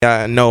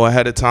y'all know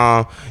ahead of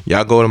time.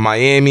 Y'all go to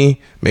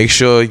Miami. Make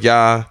sure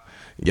y'all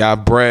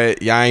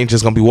bread. Y'all ain't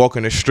just gonna be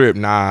walking the strip.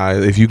 Nah,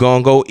 if you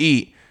gonna go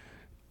eat,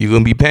 you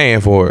gonna be paying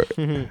for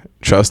it.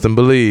 Trust and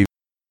believe.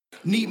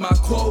 Need my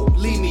quote,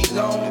 leave me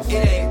alone.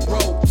 It ain't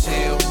broke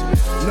tales.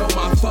 Know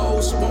my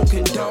foes won't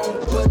condone,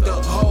 but the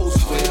hoes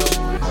will.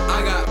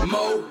 I got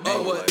mo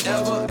or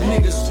whatever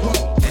niggas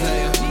won't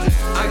play.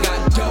 I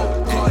got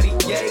dope,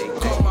 Cartier,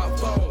 call my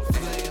phone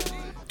player.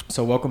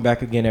 So welcome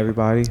back again,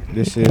 everybody.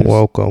 This is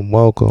Welcome.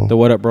 the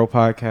What Up Bro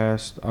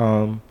podcast.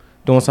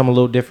 Doing something a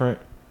little different.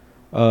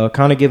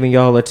 Kind of giving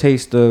y'all a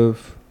taste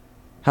of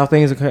how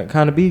things are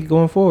kind of be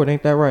going forward.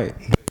 Ain't that right?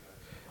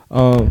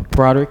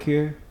 Broderick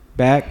here.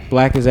 Back,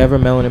 black as ever,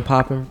 melanin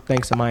popping.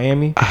 Thanks to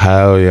Miami.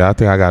 Hell yeah, I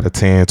think I got a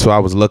 10 too. I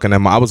was looking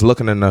in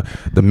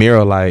the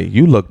mirror like,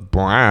 you look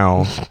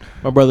brown.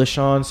 My brother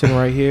Sean sitting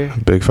right here.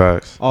 Big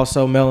facts.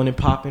 Also melanin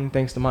popping.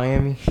 Thanks to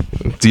Miami.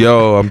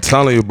 Yo, I'm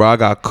telling you, bro, I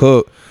got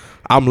cooked.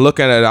 I'm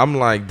looking at it. I'm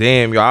like,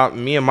 damn, y'all.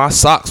 Me and my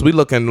socks, we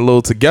looking a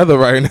little together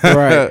right now.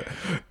 Right.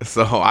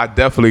 So I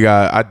definitely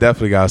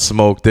got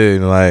smoked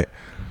in. Like,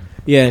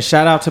 yeah. And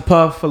shout out to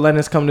Puff for letting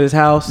us come to his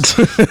house.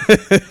 Jennifer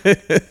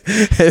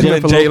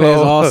J-Lo.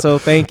 Lopez also.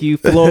 Thank you,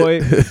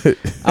 Floyd.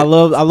 I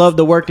love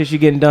the work that you're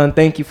getting done.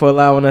 Thank you for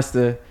allowing us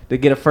to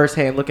get a first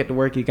hand look at the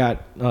work you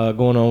got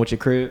going on with your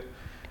crib.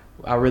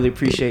 I really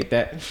appreciate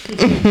that.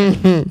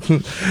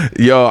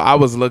 Yo, I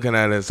was looking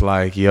at it, it's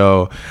like,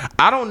 yo,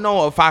 I don't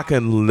know if I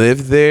can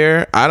live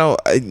there.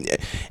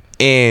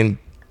 And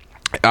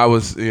I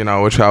was,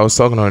 which I was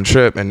talking on a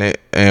trip, and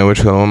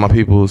which one of my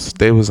peoples,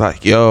 they was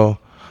like, yo,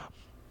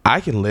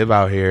 I can live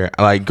out here.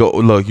 Like, go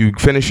look, you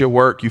finish your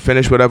work, you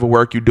finish whatever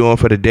work you're doing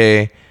for the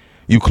day,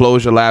 you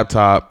close your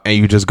laptop, and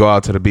you just go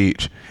out to the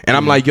beach. And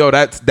I'm like, yo,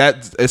 that's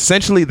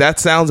essentially, that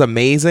sounds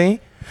amazing,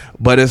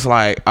 but it's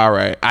like, all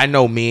right, I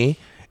know me.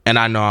 And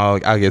I know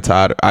I get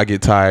tired. I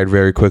get tired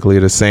very quickly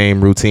of the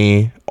same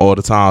routine all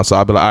the time. So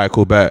I'll be like, all right,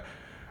 cool, bet.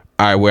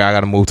 All right, where I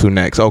got to move to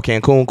next? Oh,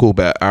 Cancun, cool,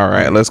 bet. All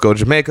right, let's go to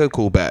Jamaica,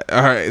 cool, bet.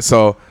 All right,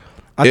 so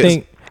I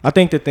think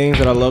the things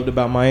that I loved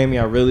about Miami,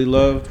 I really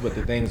loved, but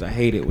the things I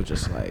hated was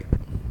just like,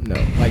 no,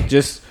 like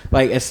just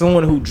like as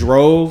someone who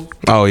drove.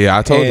 Oh yeah,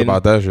 I told you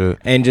about that shit.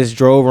 And just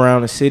drove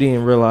around the city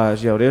and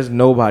realized, yo, there's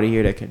nobody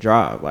here that can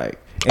drive. Like.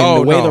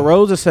 And the way the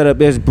roads are set up,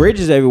 there's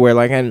bridges everywhere.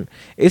 Like, and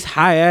it's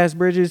high ass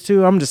bridges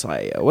too. I'm just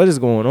like, yo, what is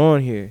going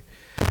on here?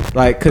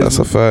 Like, that's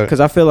a fact. Because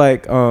I feel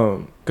like,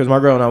 because my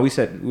girl and I, we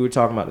were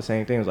talking about the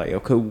same thing. It was like, yo,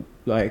 could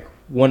like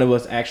one of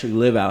us actually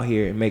live out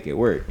here and make it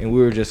work? And we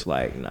were just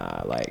like,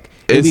 nah, like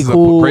it'd be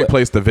cool. A great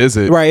place to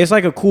visit. Right, it's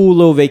like a cool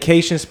little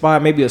vacation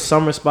spot, maybe a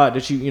summer spot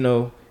that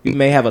you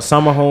may have a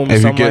summer home. Or if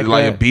you something get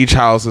like that. A beach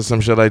house or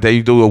some shit like that,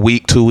 you do a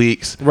week, 2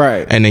 weeks,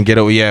 right, and then get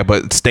over. Yeah,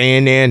 but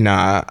staying there,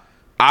 nah.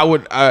 I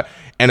would.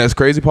 And the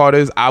crazy part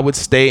is, I would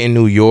stay in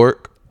New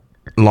York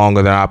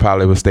longer than I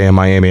probably would stay in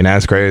Miami, and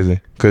that's crazy.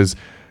 Because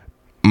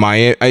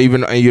Miami,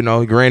 even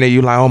granted,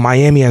 you like, oh,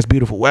 Miami has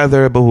beautiful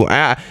weather,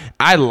 but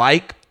I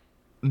like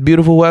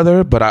beautiful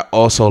weather, but I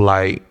also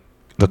like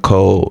the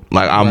cold.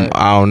 Like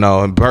I don't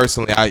know. And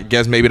personally, I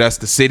guess maybe that's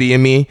the city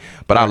in me,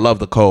 but I love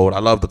the cold.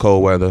 I love the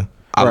cold weather.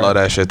 I love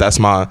that shit. That's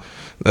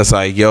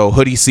like, yo,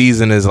 hoodie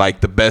season is like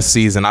the best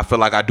season. I feel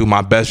like I do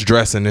my best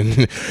dressing in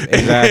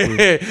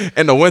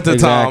the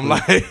wintertime.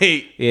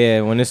 Like,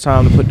 yeah, when it's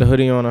time to put the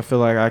hoodie on, I feel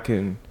like I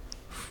can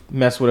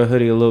mess with a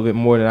hoodie a little bit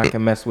more than I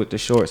can mess with the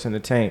shorts and the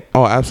tank.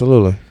 Oh,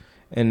 absolutely.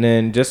 And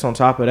then just on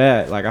top of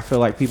that, like I feel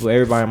like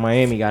everybody in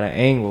Miami got an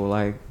angle.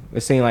 Like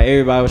it seemed like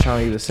everybody was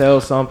trying to either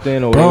sell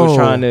something or they were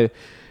trying to,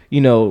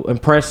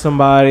 impress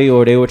somebody,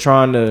 or they were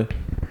trying to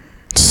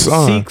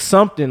seek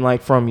something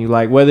like from you,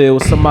 like whether it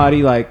was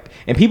somebody like,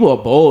 and people are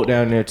bold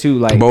down there too,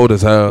 like bold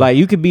as hell. Like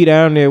you could be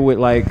down there with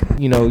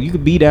you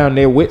could be down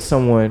there with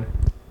someone,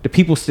 the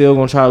people still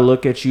gonna try to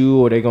look at you,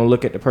 or they gonna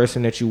look at the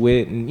person that you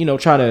with, and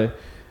try to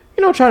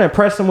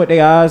impress them with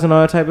their eyes and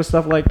all that type of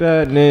stuff like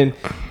that. And then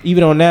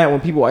even on that,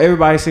 when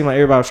everybody seemed like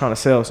everybody was trying to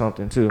sell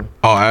something too.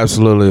 Oh,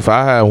 absolutely. If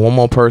I had one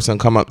more person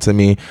come up to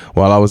me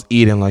while I was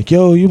eating, like,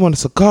 yo, you want a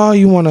cigar?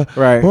 You want to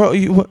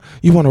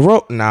you want to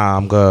roll? Nah,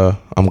 I'm good.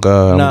 I'm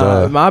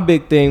good. My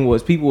big thing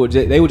was people would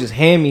just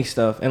hand me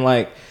stuff, and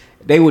like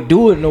they would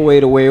do it in a way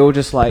to where it was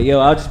just like, yo,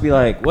 I'll just be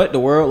like, what the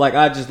world? Like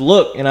I just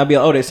look and I'll be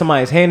like, oh,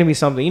 somebody's handing me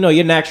something.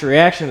 Your natural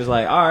reaction is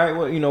like, all right,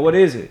 well, what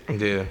is it?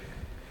 Yeah.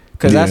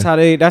 Cause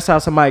that's how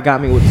somebody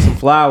got me with some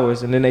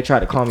flowers, and then they tried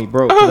to call me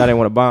broke because I didn't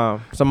want to buy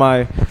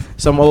them.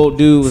 Some old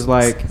dude was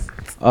like,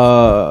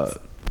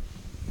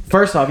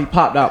 first off, he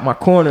popped out my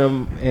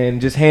corner and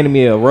just handed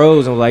me a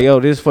rose and was like, yo,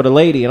 this is for the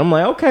lady. And I'm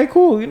like, okay,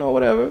 cool,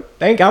 whatever.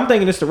 I'm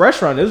thinking it's the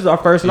restaurant. This is our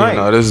first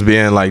night. This is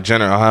being like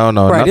general. I don't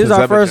know. Right, this is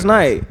our first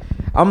night.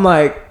 I'm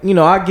like,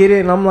 I get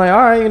it, and I'm like, all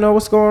right,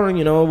 what's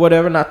going on,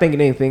 whatever, not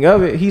thinking anything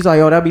of it. He's like,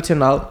 yo, that'd be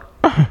 $10.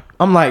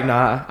 I'm like,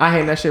 nah. I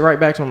hand that shit right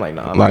back to him. Like,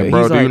 nah. Like,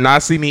 bro, do you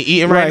not see me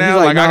eating right now?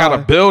 Like, I gotta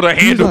build a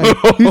handle.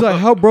 He's like,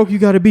 how broke you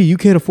gotta be? You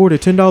can't afford a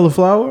 $10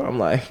 flour? I'm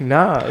like,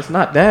 nah, it's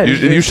not that.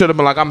 You should have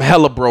been like, I'm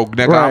hella broke,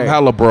 nigga. Right. I'm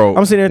hella broke.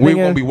 I'm sitting there thinking,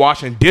 we won't be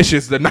washing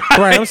dishes tonight.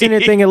 Right. I'm sitting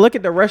there thinking, look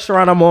at the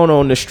restaurant I'm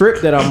on the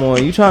strip that I'm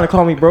on. You trying to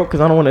call me broke because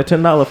I don't want a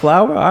 $10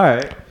 flour? All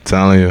right.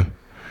 Telling you.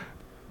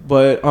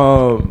 But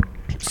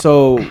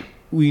so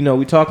we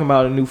talking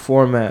about a new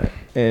format.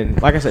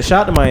 And like I said,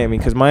 shout out to Miami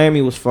because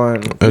Miami was fun.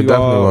 It definitely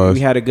was.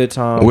 We had a good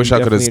time. I wish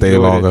I could have stayed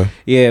longer.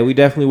 Yeah, we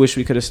definitely wish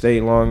we could have stayed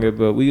longer.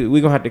 But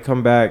we gonna have to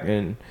come back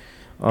and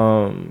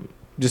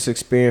just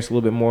experience a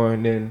little bit more.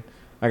 And then,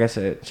 like I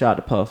said, shout out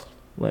to Puff,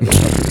 letting us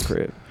up in the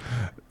crib.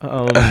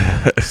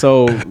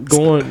 So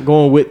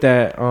going with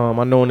that,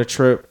 I know on the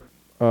trip,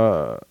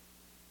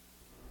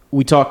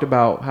 we talked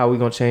about how we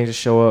gonna change the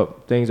show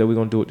up, things that we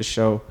gonna do with the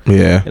show.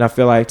 Yeah. And I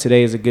feel like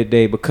today is a good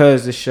day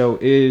because the show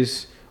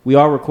we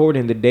are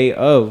recording the day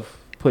of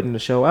putting the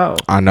show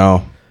out. I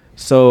know.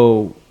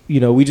 So,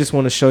 we just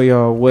want to show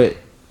y'all what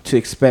to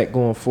expect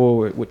going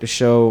forward with the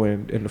show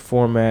and the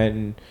format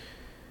and,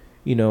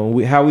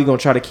 how we going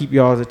to try to keep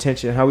y'all's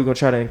attention, how we going to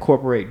try to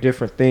incorporate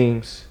different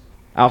things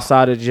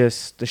outside of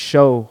just the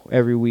show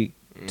every week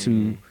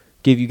to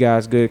give you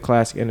guys good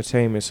classic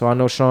entertainment. So I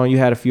know, Sean, you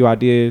had a few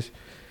ideas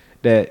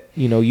that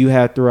you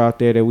had throughout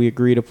there that we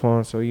agreed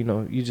upon. So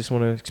you just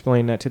want to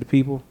explain that to the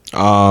people.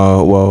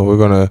 Well, we're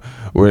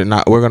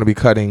gonna be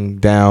cutting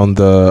down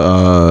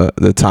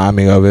the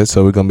timing of it.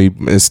 So we're gonna be,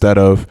 instead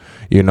of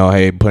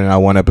hey, putting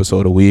out one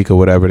episode a week or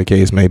whatever the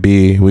case may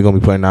be, we're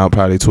gonna be putting out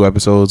probably 2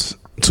 episodes,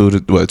 2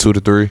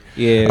 to 3.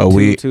 Yeah, a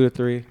week, 2 to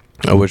 3.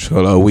 Which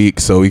a week,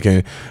 so we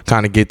can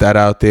kind of get that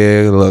out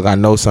there. Look, I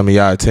know some of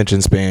y'all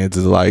attention spans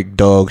is like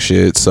dog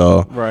shit,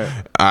 so right.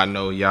 I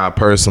know y'all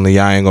personally,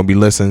 y'all ain't gonna be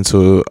listening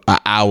to an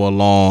hour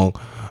long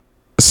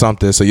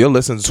something. So you're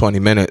listening to 20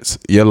 minutes.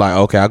 You're like,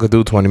 okay, I could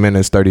do 20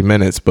 minutes, 30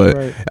 minutes, but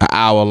right. An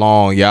hour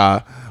long,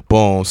 y'all.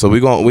 Boom. So we're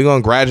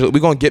gonna gradually,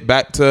 we're gonna get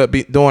back to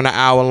be doing an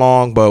hour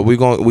long, but we're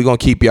gonna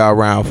keep y'all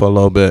around for a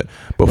little bit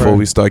before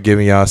we start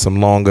giving y'all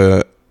some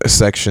longer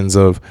sections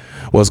of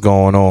what's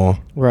going on.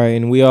 Right,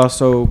 and we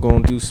also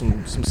gonna do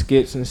some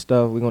skits and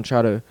stuff. We're gonna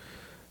try to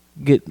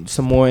get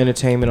some more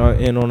entertainment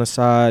on the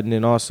side, and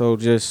then also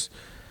just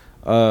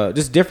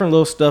different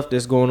little stuff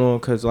that's going on.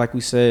 Because like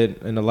we said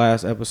in the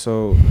last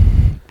episode,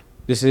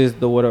 this is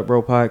the What Up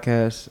Bro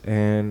podcast,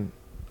 and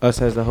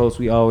us as the host,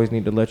 we always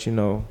need to let you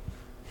know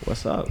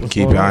what's up.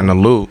 Keep y'all in the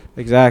loop.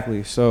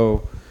 Exactly.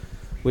 So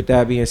with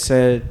that being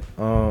said,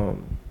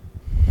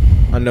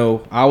 I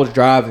know I was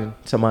driving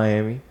to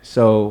Miami,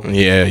 so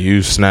yeah,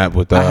 you snapped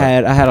with that.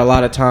 I had a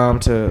lot of time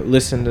to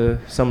listen to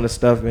some of the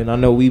stuff, and I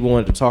know we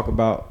wanted to talk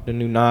about the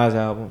new Nas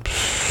album,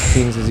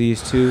 King's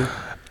Disease 2.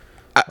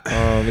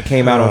 It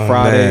came out on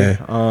Friday.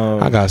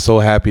 I got so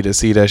happy to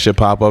see that shit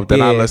pop up.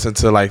 Then I listened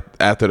to like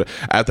after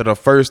the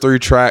first 3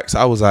 tracks,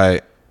 I was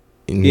like,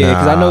 nah. Yeah,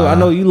 because I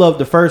know you loved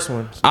the first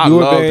one. You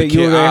were very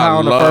high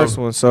on the first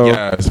one, so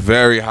yeah, it's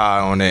very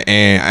high on it,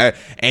 and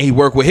he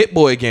worked with Hit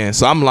Boy again,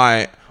 so I'm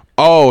like,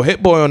 oh,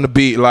 Hit Boy on the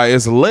beat, like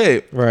it's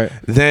lit. Right.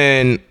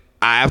 Then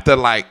after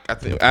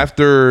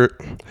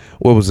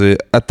what was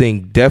it? I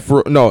think it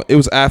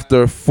was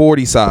after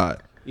 40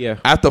 Side. Yeah.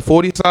 After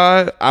 40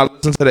 Side, I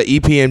listened to the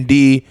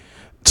EPMD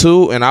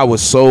 2, and I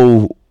was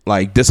so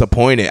like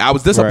disappointed. I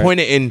was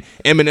disappointed in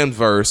Eminem's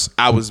verse.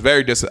 I was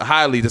very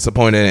highly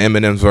disappointed in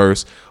Eminem's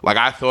verse. Like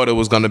I thought it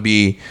was gonna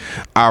be,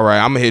 all right,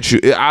 I'm gonna hit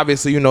you.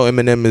 Obviously,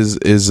 Eminem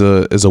is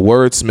a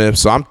wordsmith,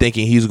 so I'm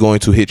thinking he's going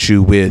to hit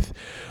you with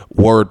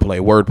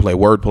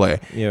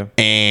wordplay. Yeah.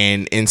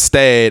 And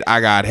instead,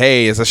 I got,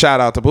 hey, it's a shout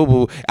out to Boo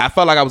Boo. I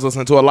felt like I was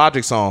listening to a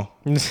Logic song.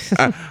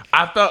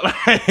 I felt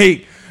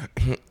like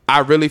I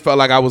really felt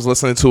like I was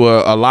listening to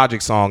a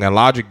Logic song, and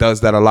Logic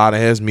does that a lot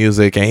in his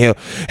music. And he'll,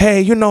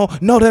 hey, know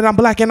that I'm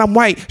black and I'm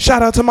white.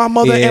 Shout out to my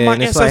mother and my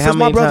ancestors, like,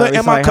 my brother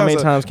and my cousin. How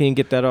many times can you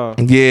get that off?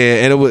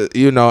 Yeah, and it was,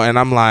 and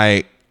I'm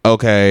like,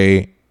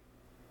 okay,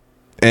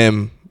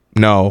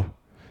 no,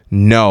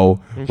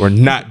 we're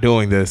not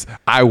doing this.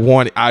 I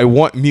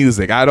want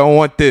music. I don't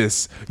want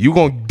this. You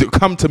gonna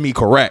come to me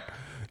correct.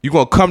 You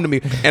gonna come to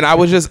me. And I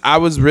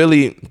was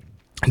really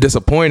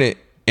disappointed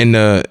in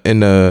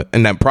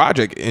that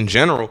project in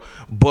general.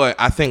 But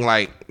I think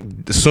like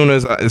as soon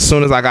as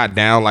I got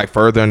down like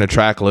further in the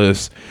track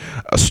list,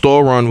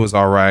 Store Run was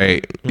all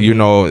right.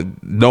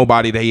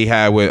 Nobody that he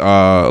had with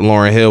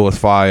Lauryn Hill was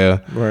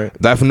fire. Right.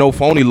 That No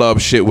Phony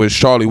Love shit with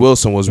Charlie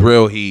Wilson was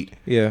real heat.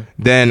 Yeah.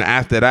 Then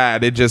after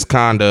that, it just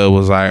kind of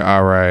was like,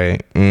 all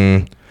right,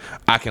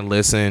 I can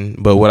listen,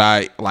 but would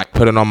I like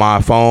put it on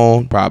my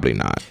phone? Probably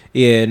not.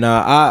 Yeah.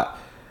 Nah.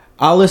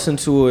 I listened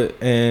to it,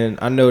 and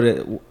I know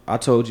that I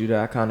told you that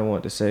I kind of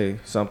want to say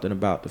something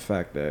about the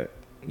fact that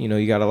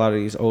you got a lot of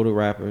these older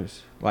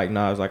rappers like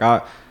Nas. Like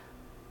I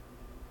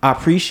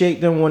appreciate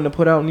them wanting to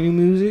put out new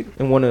music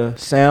and want to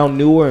sound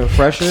newer and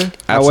fresher.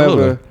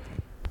 Absolutely. However,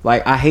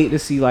 like I hate to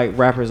see like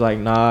rappers like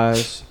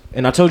Nas.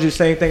 And I told you the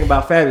same thing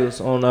about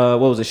Fabulous on what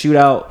was it,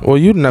 Shootout? Well,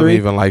 you never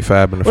even like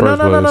Fab in the first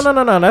place.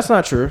 No. That's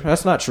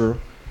not true.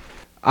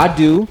 I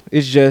do.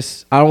 It's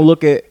just I don't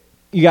look at.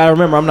 You gotta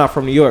remember, I'm not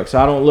from New York, so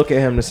I don't look at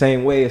him the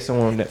same way as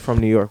someone that from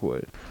New York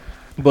would.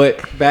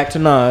 But back to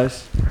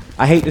Nas,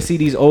 I hate to see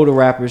these older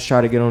rappers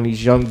try to get on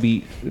these young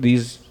beats,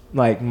 these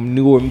like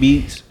newer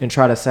beats, and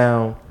try to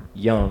sound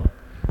young.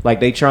 Like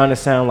they trying to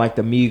sound like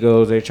the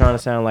Migos, they're trying to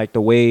sound like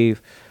the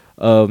wave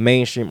of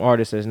mainstream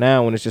artists as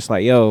now. When it's just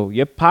like, yo,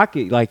 your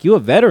pocket, like you're a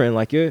veteran,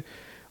 like you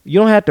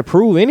don't have to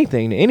prove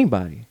anything to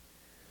anybody.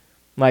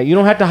 Like you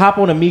don't have to hop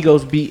on a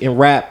Migos beat and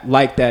rap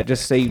like that.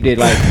 Just say you did.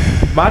 Like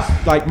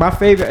my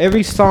favorite,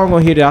 every song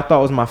on here that I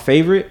thought was my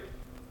favorite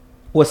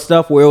was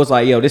stuff where it was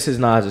like, yo, this is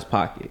Nas's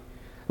pocket.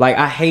 Like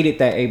I hated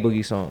that A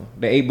Boogie song,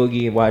 the A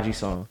Boogie and YG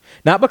song.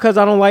 Not because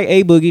I don't like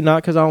A Boogie,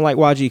 not because I don't like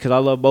YG, because I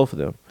love both of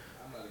them.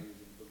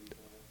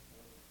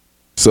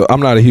 So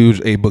I'm not a huge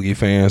A Boogie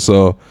fan,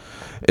 so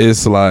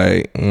it's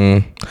like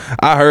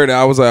I heard it,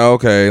 I was like,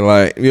 okay,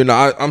 like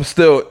I'm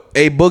still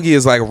A Boogie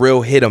is like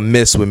real hit or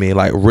miss with me,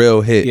 like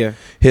real hit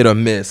or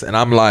miss, and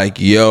I'm like,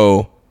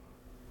 yo,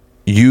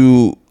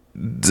 you.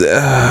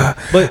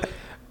 But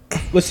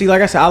see,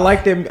 like I said, I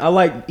like them. I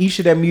like each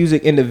of their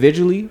music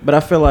individually, but I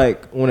feel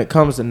like when it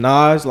comes to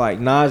Nas, like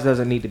Nas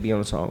doesn't need to be on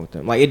the song with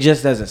them. Like it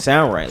just doesn't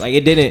sound right. Like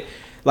it didn't.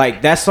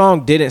 Like that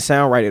song didn't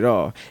sound right at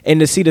all. And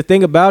to see the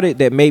thing about it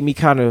that made me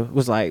kind of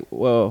was like,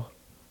 well,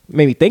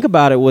 made me think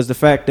about it was the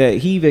fact that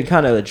he even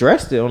kind of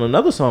addressed it on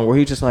another song where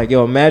he just like,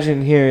 yo,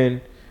 imagine hearing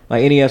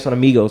like NES on a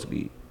Migos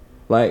beat,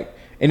 like,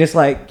 and it's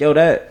like, yo,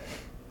 that.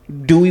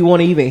 Do we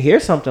want to even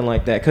hear something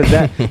like that? Because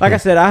that, like I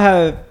said,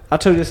 I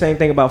told you the same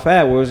thing about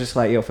Fab, where it was just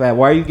like, yo, Fab,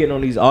 why are you getting on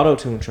these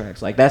auto-tune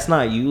tracks? Like, that's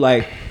not you.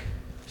 Like,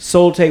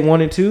 Soul Tape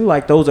 1 and 2,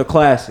 like, those are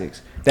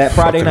classics. That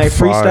Friday Night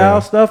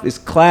Freestyle stuff is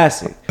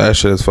classic. That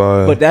shit is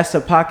fire. But that's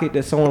a pocket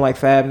that someone like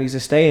Fab needs to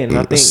stay in. And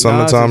I think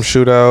Summertime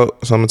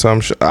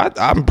Shootout.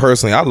 I'm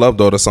personally, I loved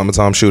all the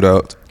Summertime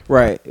Shootouts.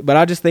 Right. But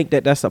I just think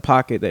that that's a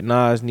pocket that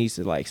Nas needs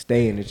to, like,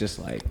 stay in. It's just,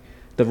 like,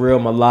 the real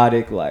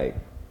melodic, like,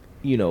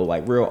 you know,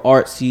 like, real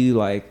artsy,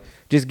 like,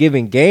 just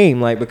giving game,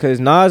 like, because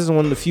Nas is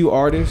one of the few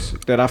artists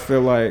that I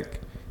feel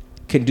like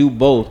can do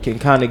both, can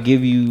kind of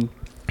give you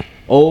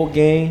old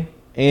game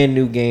and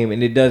new game,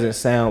 and it doesn't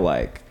sound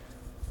like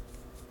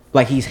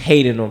he's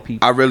hating on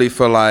people. I really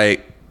feel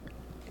like,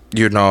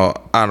 I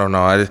don't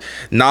know.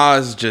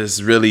 Nas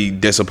just really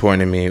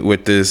disappointed me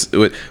with this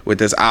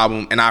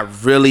album, and I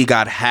really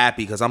got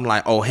happy because I'm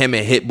like, oh, him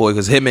and Hit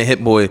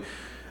Boy,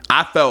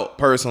 I felt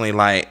personally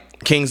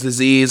like King's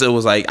Disease, it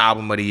was like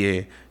album of the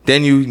year.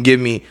 Then you give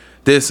me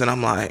this, and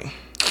I'm like,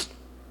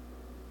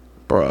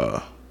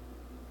 bruh,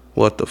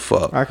 what the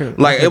fuck?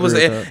 It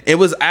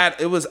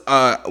was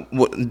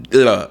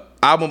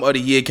album of the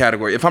year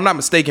category. If I'm not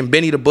mistaken,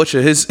 Benny the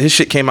Butcher, his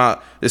shit came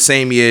out the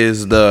same year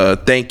as the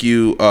not Thank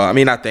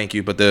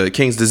You, but the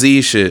King's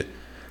Disease shit.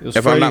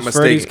 If I'm not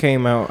mistaken, Freddy's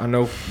came out, I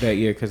know, that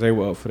year because they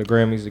were up for the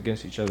Grammys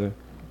against each other.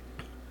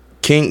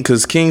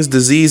 Because King's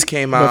Disease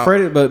came out.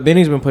 But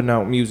Benny's been putting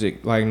out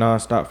music like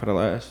nonstop for the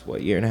last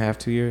year and a half,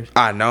 2 years.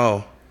 I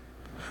know.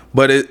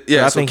 But I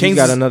think King's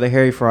got another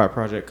Harry Fraud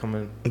project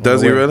coming.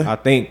 Does he really?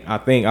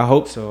 I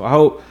hope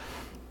so.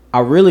 I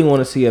really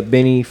want to see a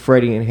Benny,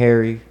 Freddie, and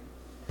Harry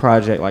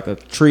project, like a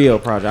trio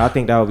project. I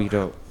think that would be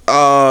dope.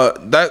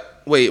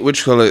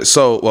 Which color?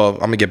 So, well, I'm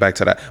gonna get back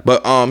to that.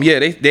 But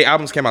they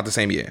albums came out the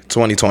same year,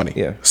 2020.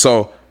 Yeah.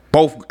 So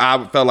both,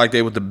 I felt like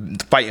they were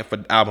fighting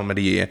for album of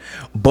the year.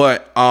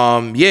 But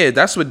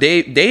that's what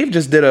Dave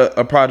just did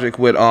a project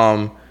with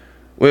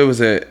where was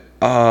it?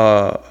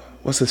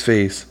 What's his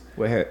face?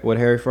 What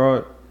Harry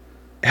Fraud?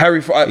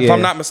 Harry Fraud, if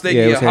I'm not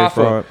mistaken,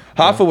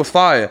 Hoffa was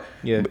fire.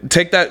 Yeah.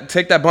 Take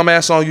that bum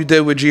ass song you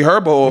did with G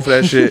Herbo off of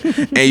that shit,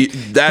 and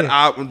that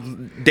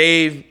album,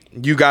 Dave,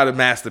 you got a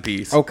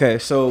masterpiece. Okay,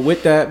 so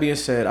with that being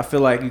said, I feel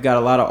like you got a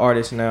lot of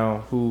artists now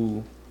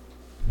who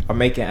are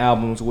making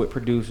albums with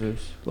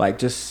producers, like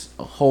just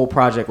a whole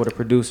project with a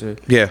producer.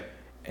 Yeah.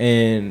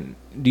 And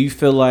do you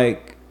feel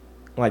like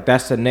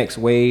that's the next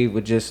wave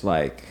with just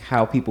like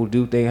how people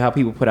do things, how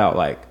people put out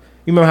like.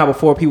 You remember how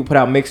before people put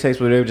out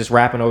mixtapes where they were just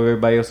rapping over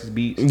everybody else's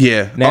beats?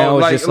 Yeah. Now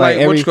it's just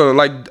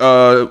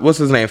what's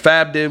his name?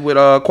 Fab did with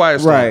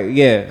Quiet Storm. Right,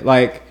 yeah.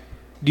 Like,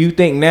 do you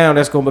think now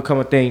that's going to become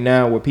a thing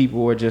now where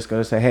people are just going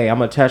to say, hey, I'm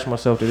going to attach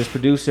myself to this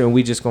producer and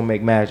we just going to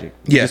make magic?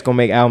 Yeah. We're just going to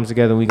make albums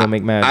together and we going to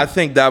make magic. I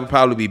think that would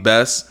probably be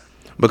best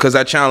because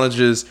that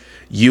challenges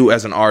you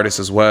as an artist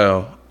as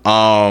well.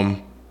 I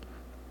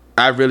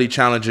really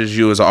challenges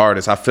you as an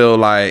artist. I feel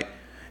like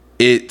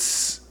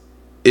it's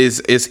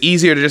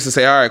easier to just to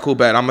say, all right, cool,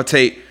 bet. I'm gonna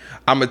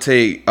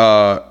take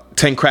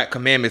 10 Crack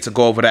Commandments and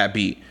go over that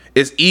beat.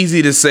 It's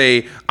easy to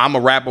say I'm a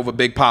rap over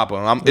Big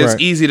Papa. It's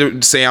easy to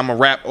say I'm a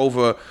rap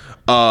over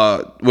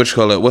what's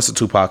the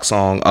Tupac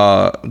song?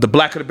 The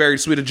Blacker the Berry,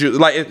 Sweeter Juice.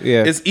 Like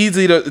it's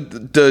easy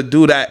to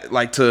do that,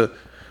 like to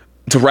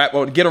rap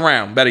or get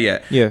around. Better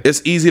yet,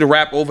 it's easy to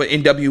rap over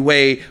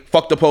NWA,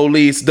 Fuck the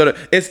Police.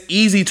 It's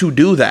easy to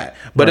do that,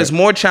 but it's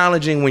more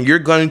challenging when you're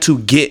going to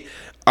get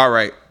all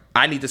right.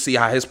 I need to see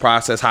how his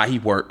process, how he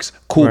works.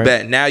 Cool,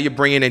 bet. Now you're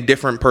bringing in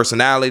different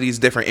personalities,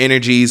 different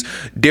energies,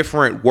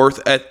 different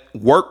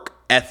work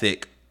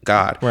ethic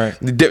God. Right.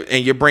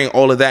 And you bring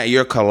all of that, and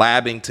you're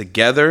collabing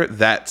together.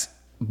 That's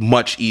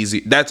much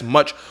easier. That's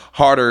much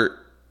harder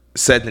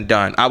said than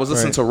done. I was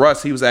listening to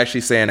Russ. He was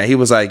actually saying that. He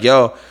was like,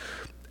 yo,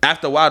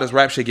 after a while, this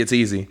rap shit gets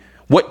easy.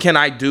 What can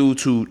I do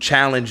to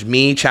challenge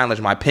me,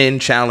 challenge my pen,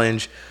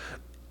 challenge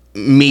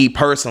me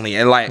personally?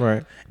 And like,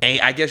 and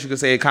I guess you could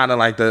say it kind of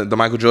like the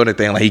Michael Jordan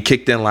thing. Like, he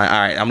kicked in like, all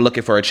right, I'm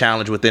looking for a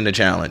challenge within the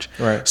challenge.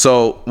 Right.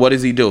 So what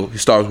does he do? He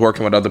starts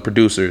working with other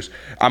producers.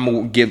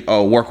 I'm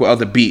gonna work with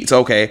other beats.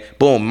 Okay,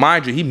 boom.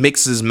 Mind you, he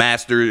mixes,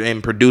 masters,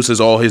 and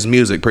produces all his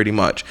music pretty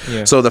much.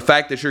 Yeah. So the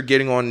fact that you're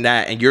getting on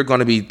that and you're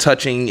gonna be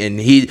touching, and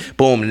he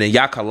boom, and then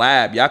y'all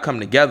collab, y'all come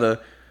together.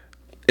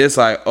 It's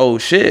like, oh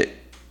shit.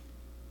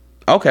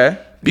 Okay,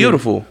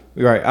 beautiful.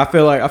 Yeah. Right. I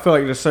feel like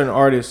there's certain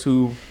artists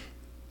who,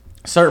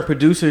 certain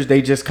producers,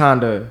 they just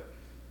kind of,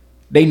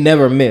 they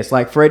never miss.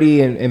 Like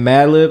Freddie and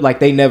Madlib, like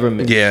they never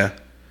miss. Yeah.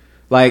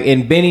 Like,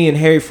 and Benny and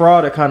Harry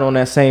Fraud are kind of on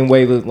that same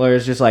wave where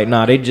it's just like,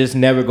 nah, they just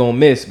never gonna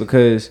miss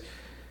because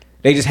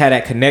they just had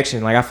that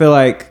connection. Like, I feel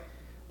like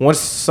once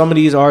some of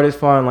these artists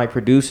find like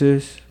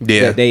producers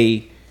that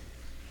they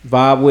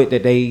vibe with,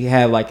 that they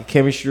have like a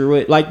chemistry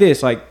with, like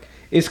this, like,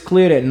 it's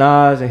clear that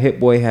Nas and Hit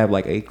Boy have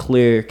like a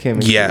clear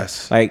chemistry.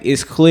 Yes. Like,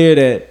 it's clear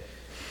that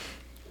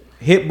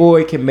Hit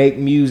Boy can make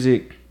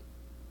music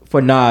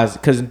for Nas,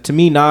 because to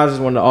me, Nas is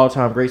one of the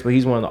all-time greats, but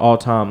he's one of the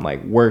all-time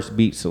like worst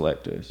beat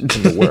selectors in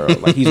the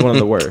world. Like, he's one of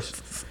the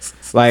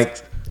worst.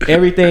 Like,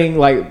 everything,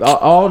 like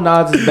all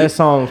Nas' best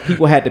songs,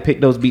 people had to pick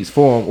those beats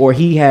for him, or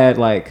he had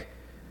like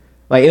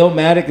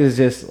Illmatic is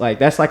just like,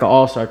 that's like an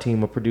all-star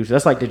team of producers.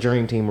 That's like the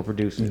dream team of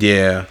producers.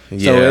 Yeah,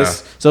 yeah.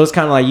 So it's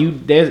kind of like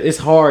it's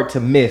hard to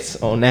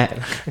miss on that.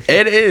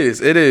 It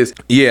is.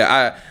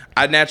 Yeah,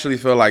 I naturally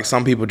feel like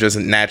some people just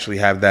naturally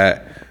have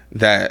that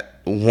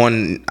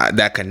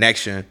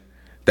connection.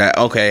 That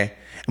okay,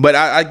 but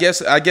I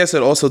guess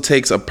it also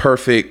takes a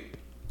perfect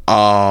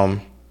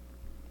person,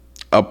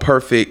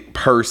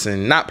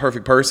 not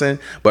perfect person,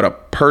 but a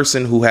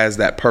person who has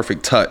that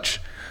perfect touch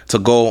to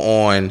go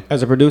on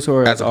as a producer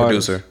or as a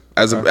producer.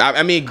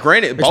 I mean,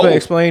 granted, both.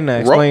 Explain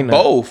that.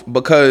 Both,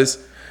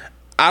 because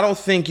I don't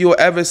think you'll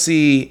ever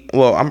see.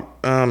 Well,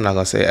 I'm not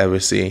gonna say ever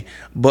see,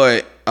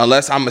 but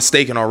unless I'm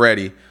mistaken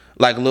already,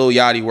 like Lil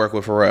Yachty work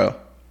with Pharrell.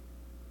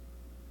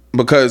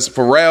 Because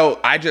Pharrell,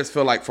 I just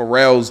feel like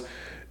Pharrell's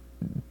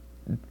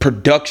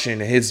production,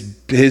 his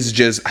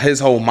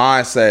whole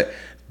mindset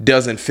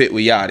doesn't fit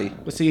with Yachty.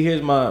 But see,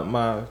 here's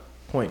my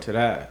point to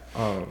that.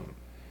 To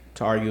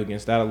argue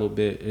against that a little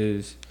bit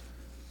is,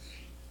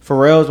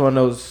 Pharrell's one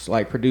of those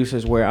like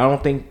producers where I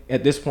don't think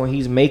at this point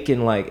he's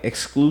making like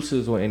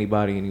exclusives with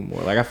anybody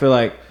anymore. Like, I feel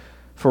like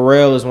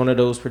Pharrell is one of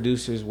those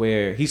producers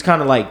where he's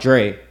kind of like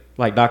Dre,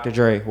 like Dr.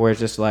 Dre, where it's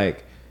just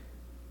like,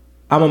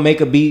 I'm gonna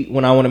make a beat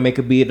when I want to make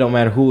a beat. It don't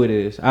matter who it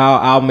is.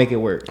 I'll make it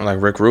work.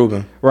 Like Rick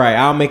Rubin. Right.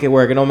 I'll make it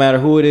work. It don't matter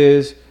who it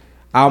is.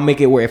 I'll make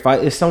it work. If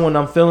it's someone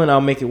I'm feeling, I'll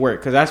make it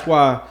work. Because that's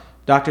why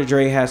Dr.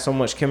 Dre has so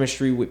much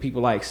chemistry with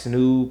people like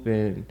Snoop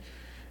and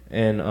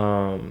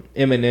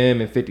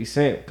Eminem and 50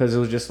 Cent. Because it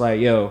was just like,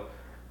 yo,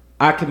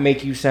 I can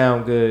make you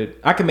sound good.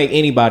 I can make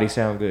anybody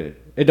sound good.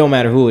 It don't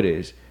matter who it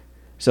is.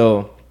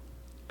 So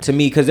to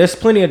me, because there's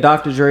plenty of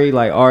Dr. Dre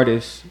like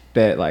artists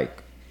that like,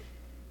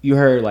 you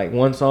heard like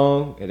one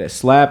song and that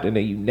slapped, and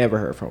then you never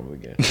heard from him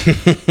again.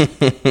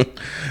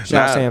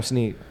 Shout out Sam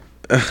Snead.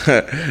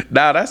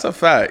 Nah, that's a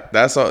fact.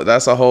 That's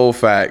a whole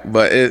fact.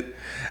 But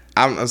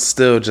I'm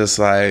still just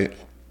like,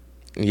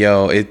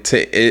 yo,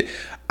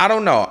 I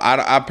don't know.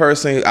 I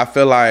personally, I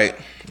feel like,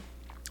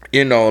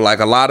 you know,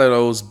 like a lot of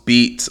those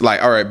beats,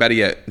 like, all right, better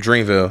yet,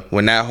 Dreamville,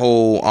 when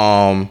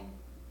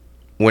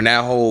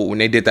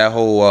they did that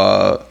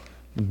whole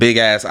big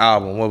ass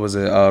album, what was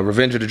it,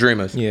 Revenge of the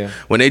Dreamers? Yeah.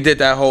 When they did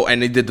that whole,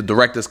 and they did the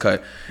director's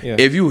cut,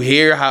 if you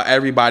hear how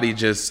everybody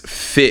just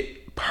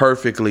fit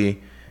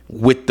perfectly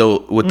with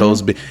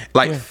those beats,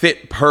 like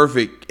fit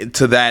perfect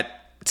to that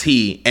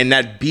T, and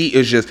that beat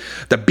is just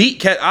the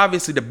beat.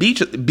 Obviously, the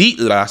beat.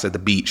 I said the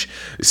beach.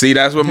 See,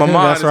 that's what my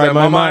mind is. Right,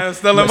 my mind is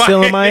still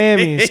in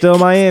Miami. Still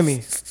in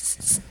Miami.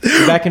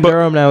 We're back in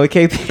Durham now with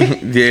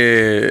KP.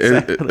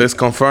 It's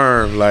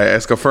confirmed. Like,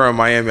 it's confirmed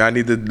Miami. I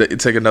need to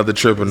take another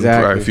trip in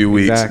probably a few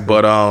weeks. Exactly.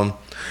 But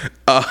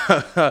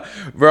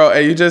bro,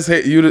 and you just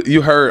hit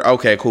you heard.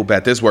 Okay, cool.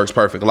 Bet this works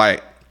perfect.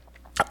 Like,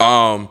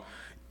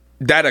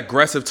 that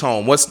aggressive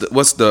tone. What's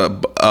the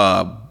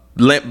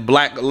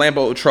black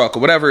Lambo truck or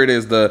whatever it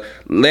is, the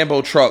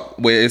Lambo truck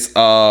where it's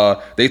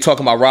they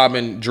talking about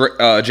robbing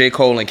J.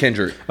 Cole and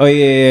Kendrick. Oh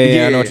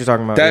yeah, I know what you're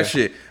talking about. That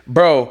shit,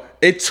 bro.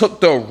 It took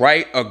the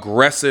right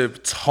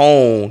aggressive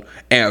tone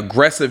and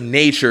aggressive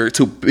nature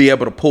to be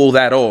able to pull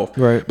that off.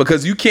 Right.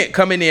 Because you can't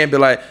come in there and be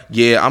like,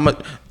 yeah, I'm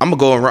gonna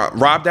go and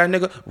rob that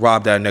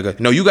nigga.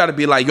 No, you gotta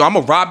be like, yo, I'm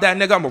gonna rob that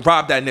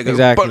nigga.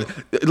 Exactly.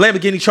 But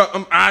Lamborghini truck,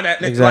 I'm on that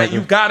nigga. Exactly.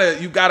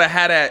 Like, you gotta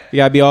have that. You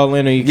gotta be all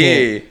in or you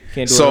can't. Yeah.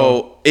 Can't do it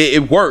all. So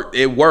it worked.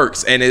 It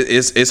works, and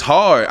it's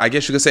hard. I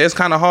guess you could say it's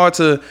kind of hard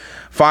to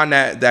find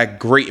that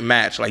great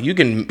match. Like you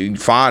can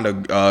find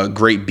a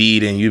great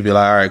beat, and you'd be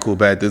like, all right, cool,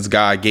 bet this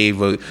guy gave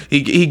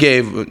he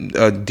gave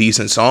a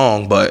decent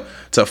song, but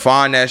to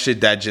find that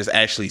shit that just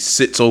actually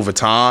sits over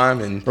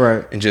time and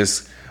Right. and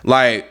just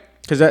like.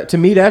 Because to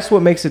me, that's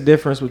what makes a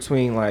difference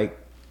between like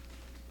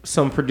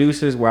some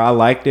producers where I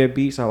like their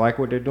beats, I like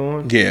what they're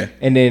doing. Yeah.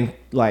 And then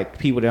like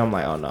people that I'm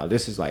like, oh no,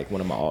 this is like one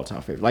of my all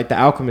time favorites. Like The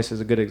Alchemist is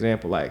a good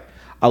example. Like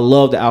I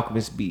love The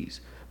Alchemist beats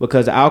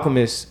because The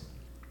Alchemist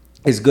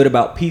is good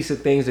about piecing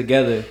things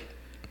together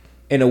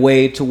in a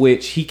way to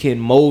which he can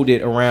mold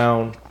it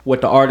around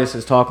what the artist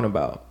is talking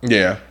about.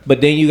 Yeah.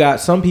 But then you got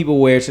some people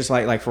where it's just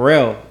like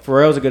Pharrell.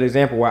 Pharrell's a good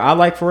example where I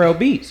like Pharrell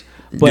beats.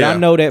 But Yeah. I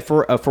know that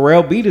for a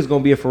Pharrell beat is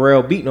going to be a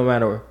Pharrell beat no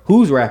matter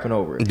who's rapping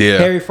over it. Yeah.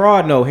 Harry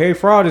Fraud, no. Harry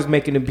Fraud is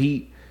making the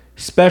beat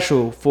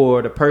special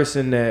for the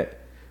person that...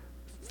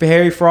 For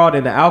Harry Fraud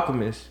and The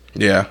Alchemist,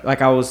 Yeah.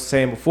 like I was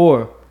saying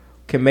before,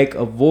 can make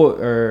a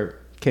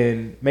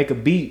can make a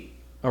beat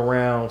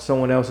around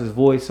someone else's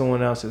voice,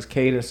 someone else's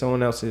cadence,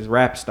 someone else's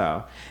rap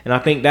style. And I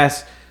think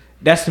that's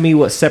to me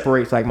what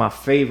separates like my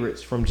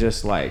favorites from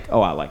just like,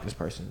 oh, I like this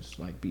person's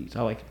like beats.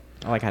 I like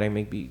how they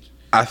make beats.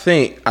 I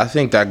think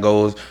that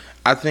goes.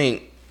 I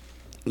think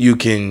you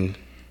can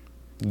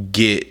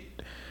get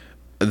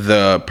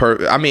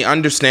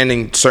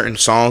understanding certain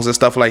songs and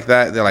stuff like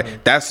that. They're like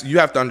you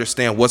have to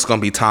understand what's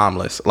gonna be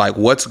timeless. Like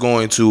what's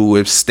going to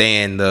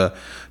withstand the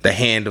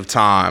hand of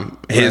time.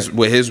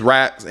 With his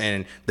raps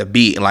and the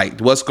beat. Like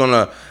what's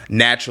gonna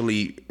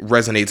naturally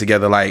resonate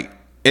together. Like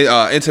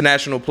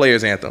International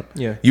Players Anthem.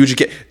 Yeah. You just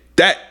get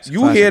that. You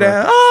Classic hear record.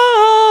 that?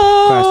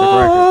 Classic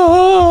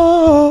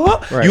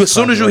Right, You as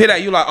soon as you classic hear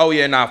that, you like, oh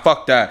yeah, nah,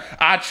 fuck that.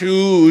 I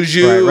choose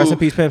you. Right, rest in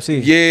peace, Pimp C.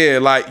 Yeah,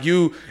 like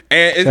you,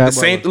 and it's Yeah, the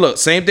same. Look,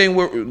 same thing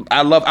with.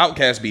 I love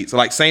Outkast beats.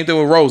 Like same thing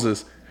with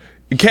Roses.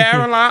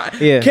 Caroline,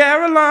 Yeah.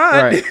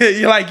 Caroline. Right.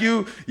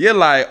 you're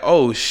like,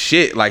 oh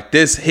shit, like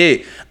this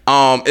hit.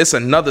 It's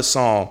another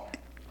song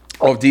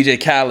of DJ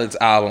Khaled's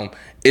album.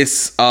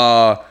 It's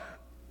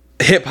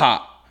hip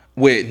hop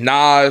with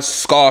Nas,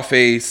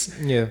 Scarface.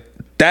 Yeah.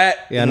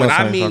 That Yeah, I know when what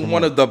I you're mean talking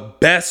one about. of the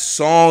best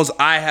songs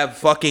I have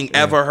fucking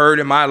ever heard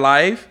in my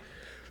life,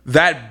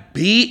 that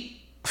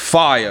beat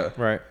fire.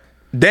 Right.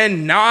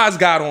 Then Nas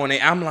got on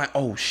it. I'm like,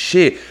 oh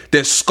shit.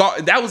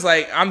 That was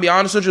like, I'm be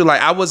honest with you, like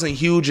I wasn't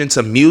huge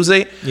into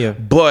music. Yeah.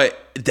 But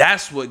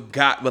that's what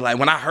got. But like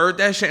when I heard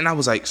that shit, and I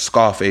was like,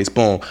 Scarface,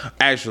 boom.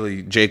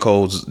 Actually, J.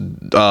 Cole's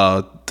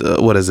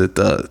what is it?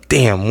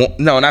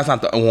 No, that's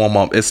not the warm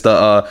up. It's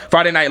the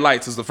Friday Night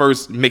Lights is the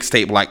first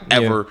mixtape like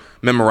ever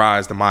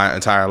memorized in my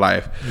entire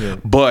life. Yeah.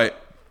 But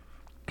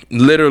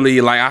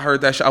literally, like I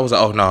heard that shit, I was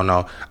like, oh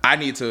no, I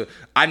need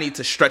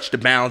to stretch the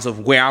bounds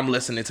of where I'm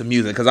listening to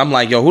music, because I'm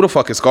like, yo, who the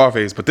fuck is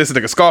Scarface? But this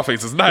nigga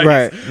Scarface is nice.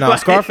 Right. No, Like,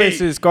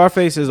 Scarface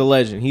is a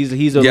legend. He's a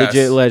Yes.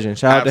 legit legend.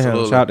 Shout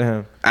Absolutely. out to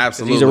him. 'Cause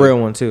Absolutely. He's a real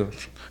one too.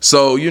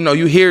 So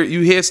you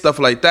hear stuff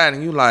like that,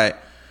 and you like,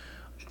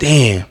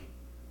 damn,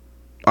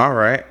 all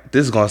right,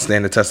 this is gonna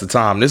stand the test of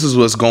time. This is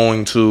what's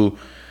going to,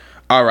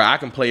 all right, I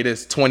can play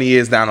this 20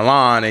 years down the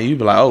line, and you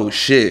be like, oh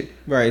shit.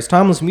 Right. It's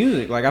timeless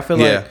music. Like I feel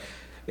Yeah. like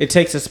it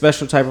takes a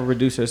special type of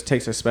producer, it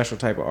takes a special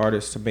type of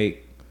artist to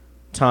make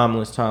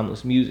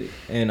timeless music.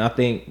 And I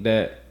think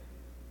that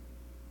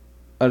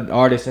an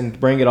artist, and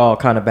bring it all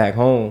kind of back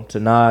home to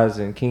Nas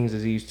and King's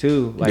Disease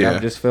too. Like Yeah. I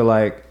just feel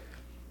like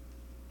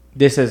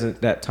this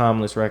isn't that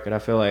timeless record. I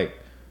feel like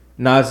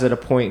Nas is at a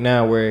point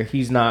now where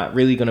he's not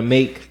really gonna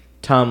make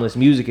timeless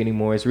music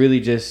anymore. It's really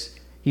just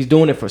he's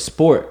doing it for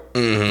sport,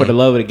 for the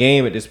love of the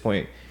game at this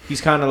point. He's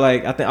kind of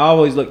like, I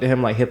always looked at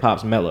him like hip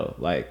hop's Mellow.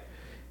 Like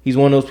he's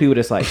one of those people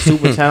that's like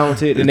super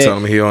talented. You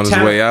telling me he on his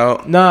way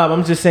out? Nah,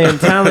 I'm just saying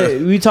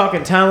talent. We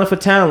talking talent for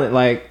talent.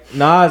 Like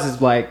Nas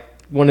is like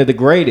one of the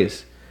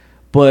greatest,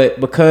 but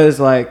because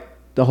like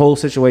the whole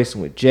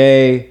situation with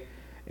Jay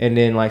and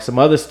then like some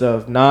other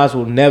stuff, Nas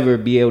will never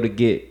be able to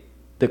get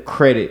the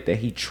credit that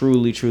he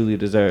truly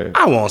deserves.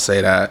 I won't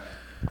say that.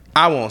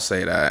 I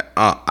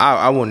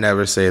will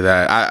never say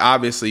that.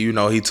 Obviously,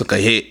 he took a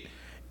hit,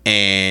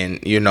 and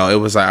it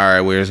was like, all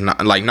right, where's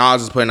not, like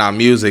Nas is putting out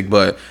music,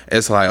 but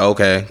it's like,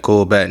 okay,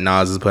 cool, bet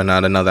Nas is putting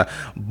out another,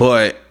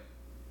 but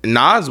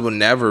Nas will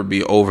never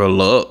be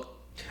overlooked.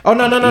 Oh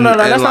no, that's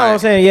not what I'm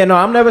saying. Yeah, no,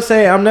 I'm never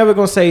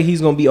gonna say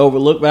he's gonna be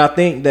overlooked, but I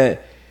think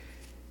that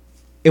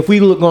if we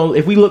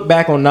look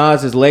back on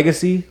Nas's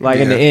legacy, like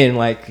in the end,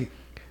 like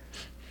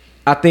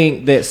I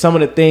think that some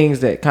of the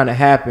things that kind of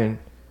happened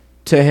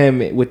to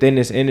him within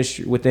this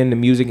industry, within the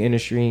music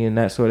industry and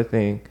that sort of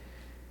thing,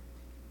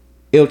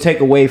 it'll take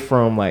away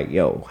from like,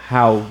 yo,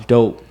 how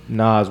dope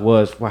Nas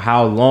was for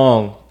how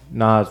long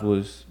Nas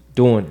was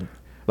doing it.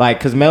 Like,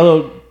 cause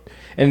Mello,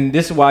 and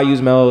this is why I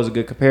use Mello as a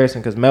good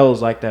comparison, cause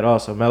Mello's like that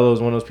also. Mello's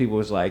one of those people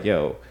who's like,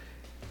 yo,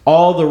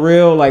 all the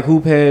real like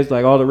hoop heads,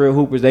 like all the real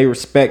hoopers, they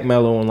respect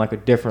Mello on like a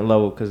different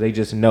level, cause they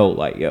just know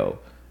like, yo,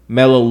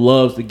 Mello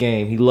loves the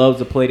game. He loves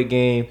to play the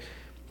game.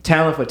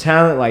 Talent for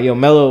talent, like yo,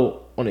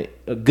 Mello on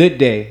a good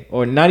day,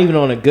 or not even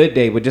on a good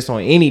day, but just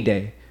on any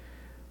day,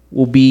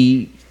 will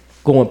be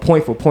going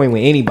point for point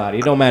with anybody.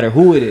 It don't matter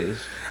who it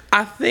is.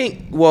 I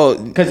think, well,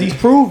 because he's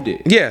proved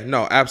it. Yeah,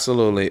 no,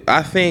 absolutely.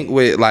 I think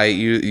with like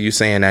you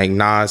saying that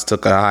Nas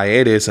took a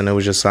hiatus and it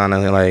was just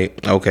sounding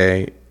like,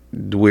 okay,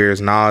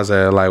 where's Nas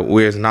at? Like,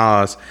 where's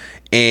Nas?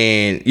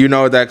 And you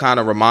know what that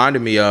kind of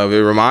reminded me of? It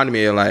reminded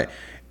me of like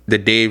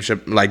Dave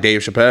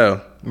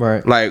Chappelle.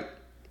 Right. Like,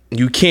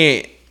 you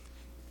can't.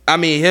 I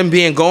mean, him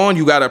being gone,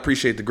 you gotta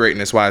appreciate the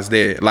greatness while it's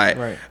there. Like,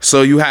 right.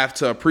 So you have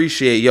to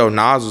appreciate.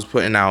 Nas was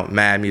putting out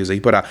mad music.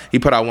 He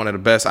put out one of the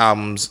best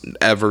albums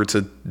ever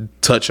to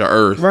touch the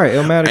earth. Right.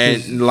 It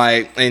matters.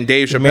 And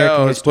Dave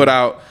Chappelle has put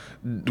out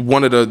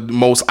one of the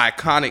most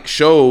iconic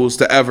shows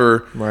to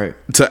ever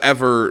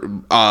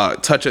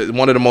touch it.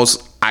 One of the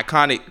most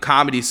iconic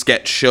comedy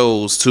skits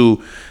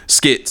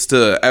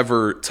to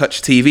ever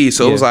touch TV.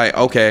 So it was like,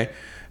 okay,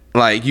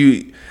 like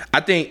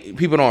I think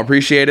people don't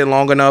appreciate it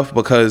long enough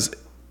because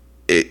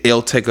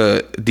it'll take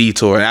a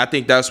detour. And I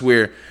think that's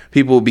where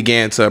people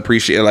began to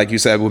appreciate, like you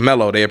said with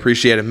Melo. They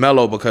appreciated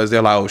Melo because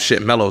they're like, oh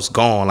shit, Melo's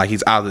gone. Like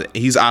he's out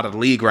of the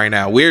league right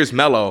now. Where's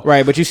Melo?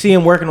 Right, but you see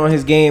him working on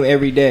his game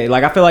every day.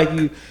 Like I feel like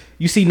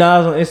you see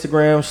Nas on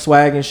Instagram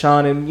swagging,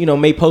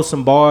 shining, may post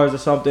some bars or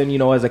something,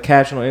 as a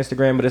caption on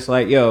Instagram, but it's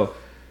like, yo,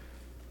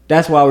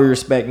 that's why we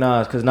respect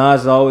Nas, because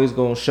Nas is always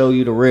gonna show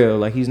you the real.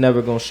 Like he's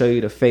never gonna show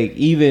you the fake,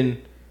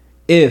 even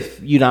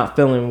if you're not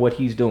feeling what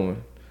he's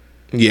doing.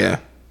 Yeah.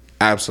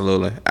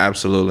 Absolutely.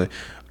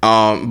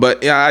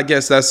 But yeah, I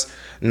guess that's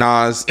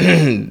Nas.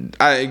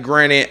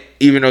 Granted,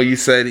 even though you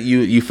said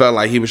you felt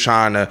like he was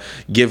trying to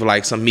give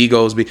like some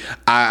Migos,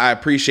 I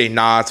appreciate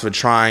Nas for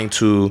trying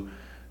to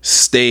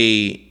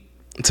stay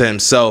to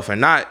himself and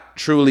not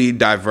truly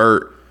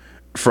divert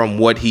from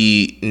what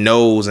he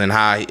knows and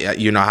how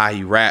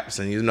he raps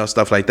and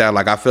stuff like that.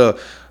 Like I feel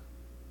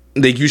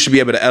like you should be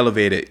able to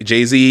elevate it.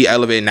 Jay-Z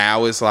elevate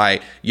now. It's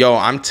like, yo,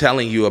 I'm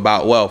telling you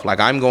about wealth.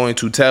 Like I'm going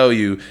to tell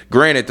you.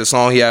 Granted, the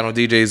song he had on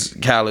DJ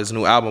Khaled's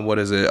new album, what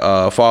is it?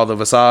 Father of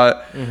Assad.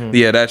 Mm-hmm.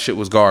 Yeah, that shit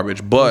was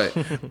garbage. But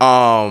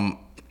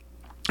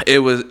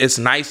it's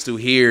nice to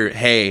hear,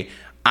 hey,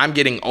 I'm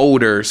getting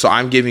older, so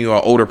I'm giving you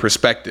an older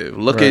perspective.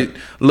 Look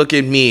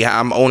at me.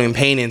 I'm owning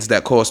paintings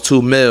that cost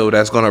 $2 million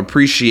that's gonna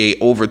appreciate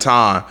over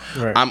time.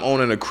 Right. I'm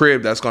owning a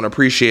crib that's gonna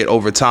appreciate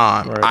over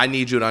time. Right. I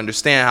need you to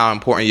understand how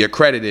important your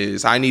credit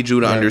is. I need you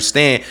to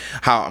understand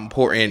how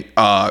important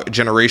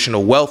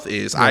generational wealth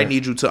is. Right. I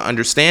need you to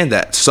understand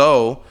that.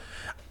 So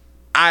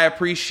I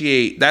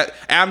appreciate that.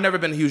 I've never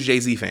been a huge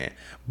Jay-Z fan,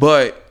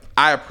 but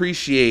I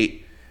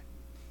appreciate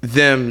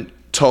them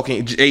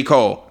talking. J.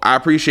 Cole, I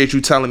appreciate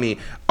you telling me,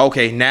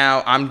 okay,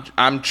 now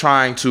I'm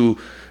trying to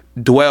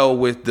dwell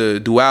with the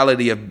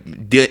duality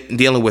of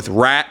dealing with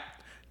rap,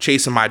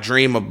 chasing my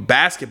dream of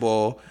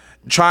basketball,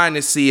 trying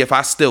to see if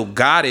I still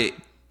got it.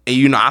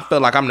 And I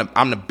feel like I'm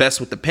the best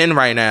with the pen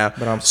right now.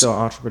 But I'm still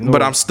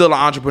an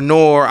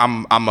entrepreneur.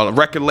 I'm a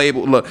record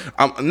label. Look,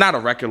 I'm not a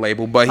record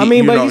label, but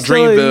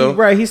Dreamville.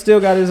 Right, he still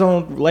got his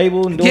own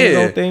label and doing his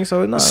own thing.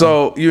 So it's not.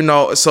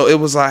 So it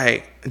was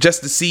like,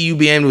 just to see you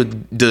be able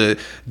to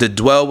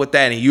dwell with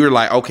that, and you're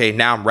like, okay,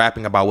 now I'm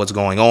rapping about what's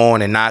going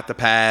on and not the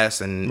past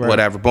and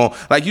whatever. Boom.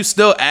 Like you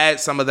still add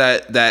some of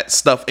that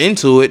stuff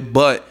into it,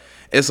 but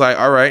it's like,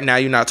 all right, now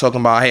you're not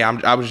talking about, hey,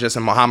 I was just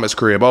in Muhammad's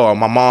crib. Oh,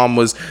 my mom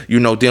was,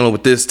 dealing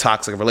with this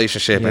toxic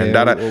relationship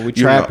and we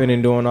trapping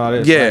and doing all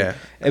this. Yeah.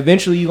 Like,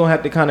 eventually you're gonna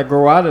have to kind of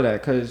grow out of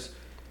that because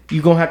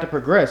you're gonna have to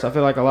progress. I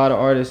feel like a lot of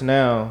artists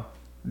now,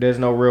 there's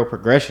no real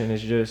progression.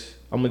 It's just,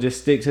 I'm gonna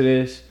just stick to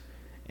this.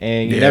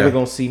 And you're never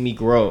gonna see me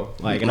grow,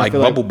 like I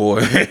feel Bubble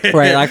Boy,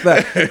 right? Like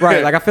that,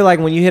 right? Like I feel like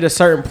when you hit a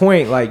certain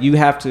point, like you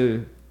have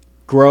to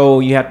grow,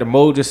 you have to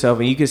mold yourself,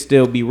 and you can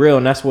still be real.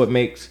 And that's what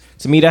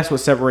that's what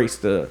separates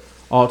the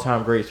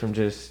all-time greats from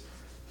just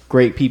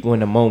great people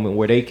in the moment,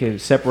 where they can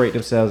separate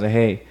themselves and,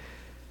 hey,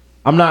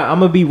 I'm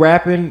gonna be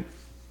rapping.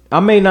 I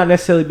may not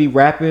necessarily be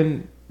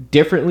rapping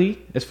differently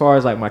as far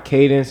as like my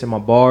cadence and my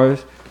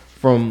bars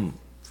from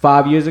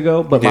 5 years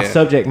ago, but my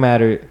subject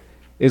matter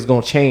is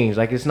gonna change.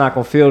 Like it's not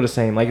gonna feel the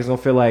same. Like it's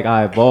gonna feel like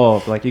I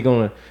evolved. Like you're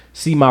gonna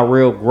see my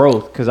real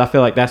growth, because I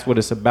feel like that's what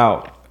it's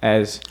about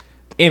as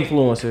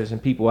influencers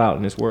and people out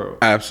in this world.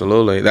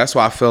 Absolutely. That's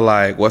why I feel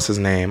like, what's his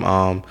name?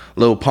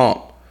 Lil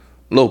Pump.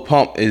 Lil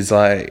Pump is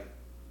like,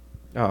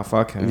 oh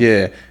fuck him.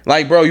 Yeah,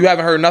 like bro, you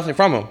haven't heard nothing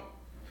from him,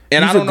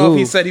 and I don't know if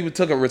he said he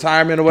took a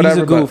retirement or whatever.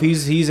 He's a goof.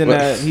 He's in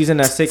that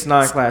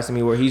 6ix9ine class to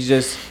me, where he's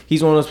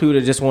one of those people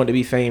that just wanted to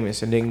be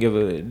famous and doesn't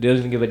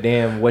give a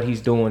damn what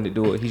he's doing to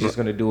do it. He's just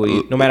gonna do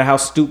it, no matter how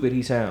stupid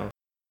he sounds.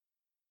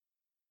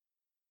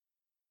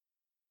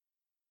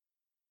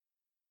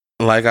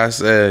 Like I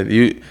said,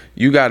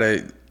 you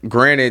gotta,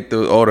 granted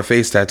all the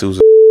face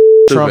tattoos.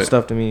 Trump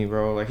stuff to me,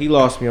 bro. Like he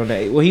lost me on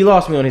that. Well, he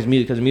lost me on his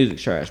music because the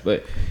music's trash,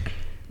 but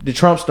the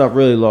Trump stuff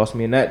really lost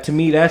me. And that, to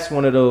me, that's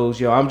one of those,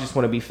 I just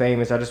want to be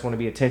famous. I just want to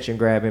be attention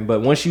grabbing.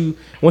 But once you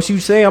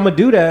say I'm gonna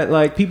do that,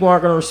 like people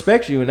aren't gonna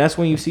respect you, and that's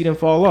when you see them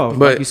fall off.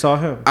 But like you saw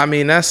him. I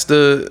mean, that's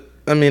the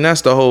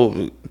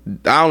whole.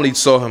 I only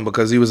saw him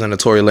because he was in the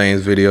Tory Lanez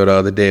video the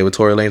other day, where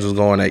Tory Lanez was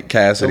going at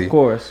Cassidy. Of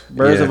course,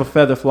 birds of a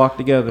feather flock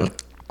together.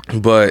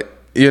 But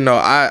you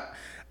know,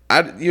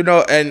 you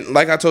know, and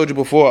like I told you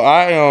before,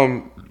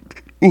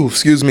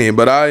 excuse me,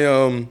 but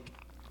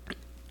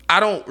I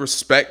don't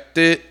respect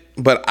it,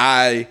 but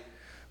I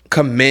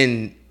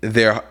commend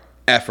their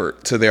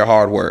effort to their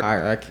hard work.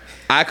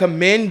 I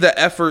commend the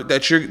effort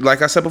that you're,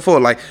 like I said before,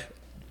 like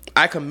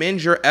I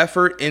commend your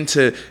effort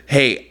into,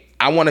 hey,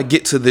 I want to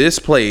get to this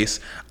place.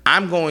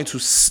 I'm going to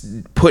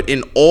put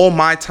in all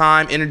my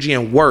time, energy,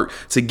 and work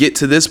to get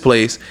to this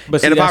place.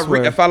 But see, and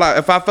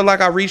if I feel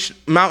like I reach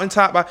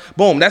mountaintop,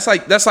 boom, that's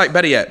like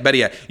better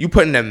yet. You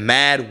putting in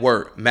mad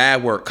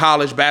work,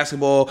 college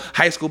basketball,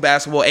 high school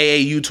basketball,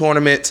 AAU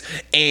tournaments,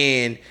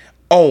 and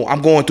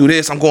I'm going through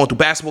this. I'm going through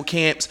basketball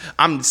camps.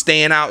 I'm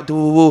staying out.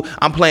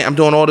 I'm playing. I'm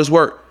doing all this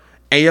work.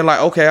 And you're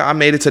like, okay, I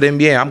made it to the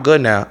NBA. I'm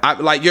good now.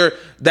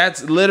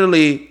 That's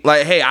literally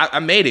like, hey, I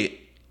made it.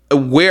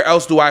 Where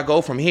else do I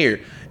go from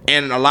here?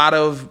 And a lot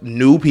of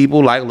new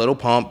people like Lil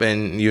Pump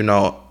and, you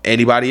know,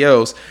 anybody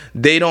else,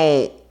 they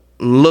don't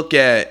look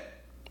at,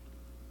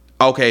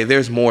 okay,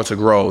 there's more to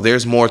grow.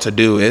 There's more to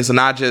do. It's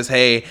not just,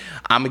 hey,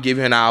 I'm going to give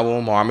you an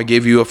album or I'm going to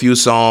give you a few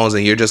songs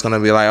and you're just going to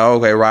be like, oh,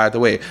 okay, ride the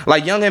wave.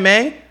 Like Young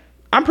M.A,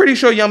 I'm pretty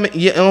sure Young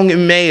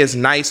M.A is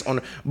nice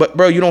but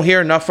bro, you don't hear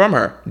enough from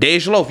her.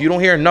 Dej Loaf, you don't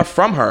hear enough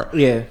from her.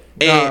 Yeah,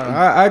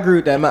 I agree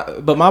with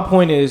that. But my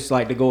point is,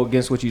 like, to go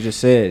against what you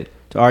just said,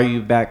 to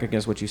argue back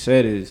against what you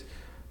said is,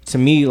 to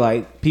me,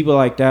 like, people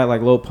like that,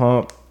 like Lil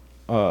Pump,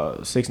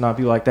 6ix9ine,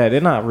 people like that, they're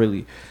not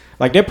really,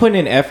 like, they're putting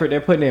in effort, they're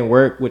putting in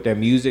work with their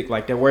music,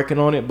 like, they're working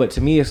on it. But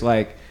to me, it's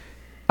like,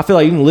 I feel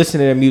like you can listen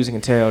to their music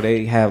and tell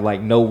they have, like,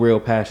 no real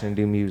passion to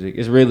do music.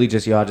 It's really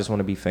just y'all just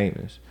want to be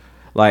famous,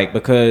 like,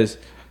 because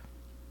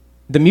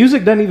the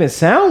music doesn't even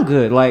sound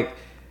good. Like,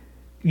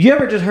 you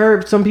ever just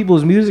heard some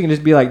people's music and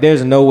just be like,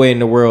 there's no way in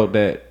the world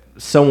that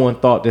someone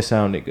thought this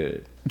sounded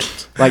good.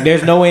 Like,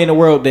 there's no way in the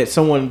world that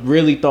someone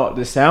really thought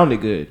this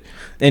sounded good.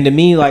 And to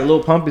me, like,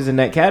 Lil Pump is in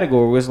that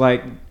category where it's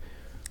like,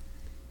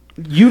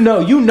 you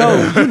know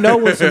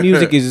when some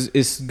music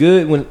is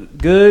good,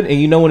 and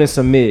you know when it's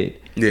some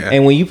mid. Yeah.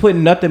 And when you put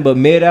nothing but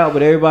mid out,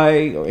 but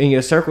everybody in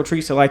your circle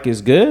treats it like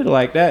it's good,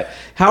 like that,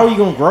 how are you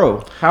gonna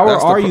grow? How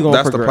are you gonna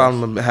progress? That's the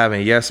problem of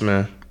having yes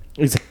man.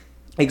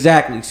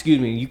 Exactly. Excuse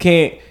me. You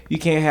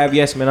can't have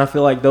yes men. I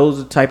feel like those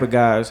are the type of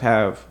guys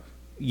have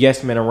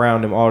yes men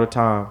around them all the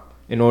time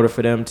in order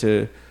for them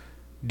to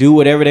do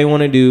whatever they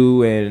want to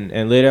do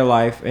and live their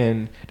life,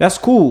 and that's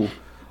cool.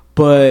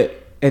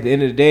 But at the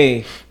end of the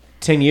day,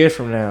 10 years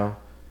from now,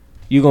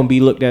 you're gonna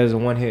be looked at as a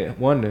one-hit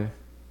wonder.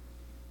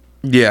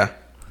 Yeah.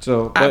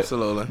 So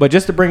absolutely. But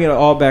just to bring it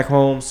all back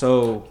home,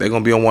 so they're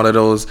gonna be on one of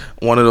those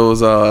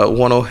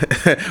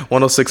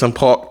 106 and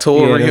Park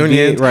tour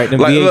reunions, right? The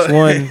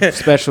VH1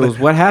 specials.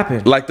 What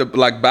happened? Like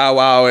Bow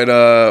Wow and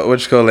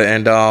what's the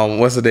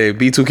name?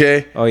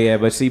 B2K. Oh yeah,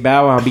 but see,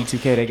 Bow Wow and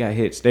B2K, they got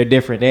hits. They're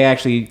different. They're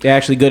actually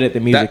good at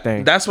the music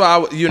thing. That's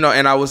why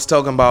and I was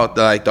talking about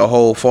the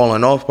whole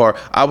falling off part.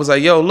 I was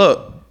like, yo,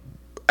 look,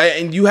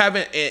 and you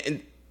haven't.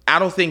 And I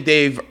don't think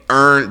they've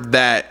earned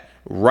that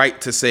right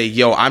to say,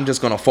 yo, I'm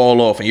just gonna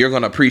fall off and you're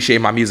gonna appreciate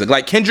my music.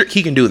 Like Kendrick,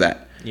 he can do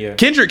that. Yeah,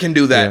 Kendrick can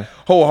do that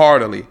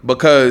wholeheartedly,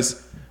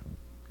 because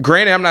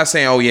granted, I'm not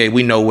saying, oh yeah,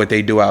 we know what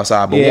they do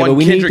outside, but but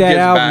we need that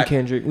album,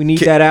 Kendrick. We need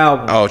that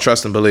album. Oh,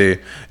 trust and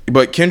believe.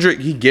 But Kendrick,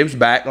 he gives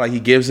back. Like,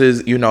 he gives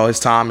his his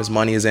time, his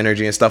money, his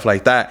energy, and stuff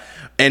like that.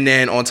 And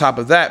then on top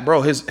of that,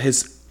 bro,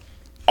 his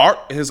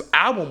art, his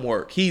album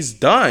work, he's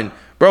done.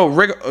 Bro,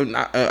 I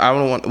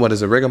don't know what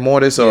is it, Rigor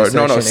Mortis or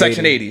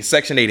Section 80.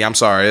 Section 80. I'm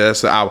sorry,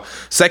 that's the album.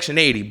 Section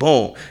 80.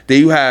 Boom.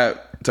 Then you have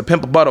To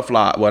Pimp a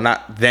Butterfly. Well,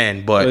 not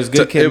then, but it was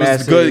Good Kid,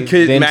 Mad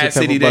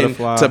City, then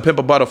To Pimp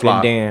a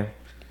Butterfly. Damn.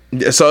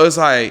 So it's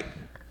like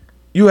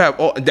you have.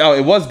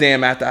 It was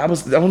Damn after.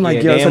 I'm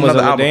like, yeah, it's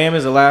another album. Damn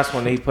is the last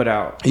one that he put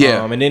out.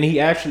 Yeah, and then he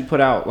actually put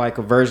out like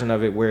a version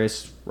of it where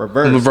it's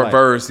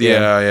reversed.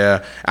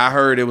 Yeah. I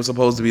heard it was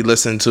supposed to be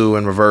listened to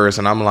in reverse,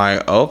 and I'm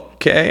like,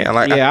 okay.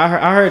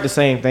 I heard the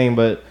same thing,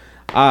 but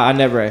I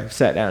never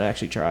sat down and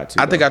actually tried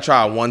to. I think I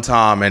tried one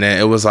time, and then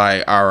it was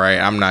like, all right,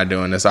 I'm not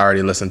doing this. I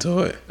already listened to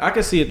it. I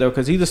can see it though,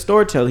 because he's a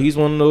storyteller. He's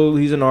one of those.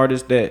 He's an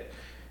artist that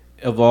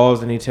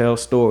evolves and he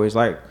tells stories,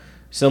 like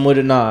similar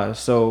to Nas.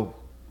 So,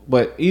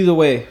 but either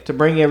way, to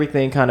bring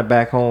everything kind of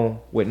back home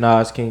with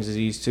Nas, King's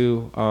Disease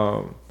too.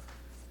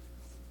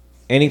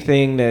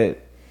 Anything that,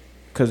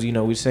 because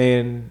we're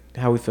saying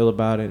how we feel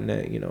about it, and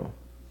that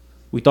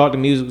we thought the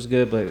music was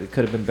good, but it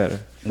could have been better.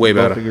 Way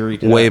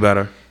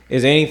better.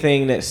 Is there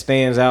anything that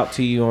stands out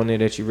to you on there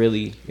that you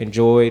really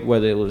enjoyed,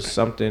 whether it was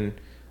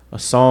a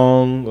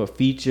song, a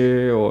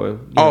feature, or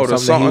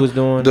something that he was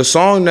doing? The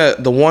song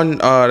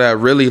that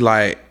really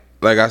like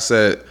I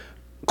said,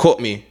 caught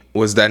me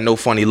was that No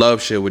Funny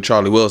Love shit with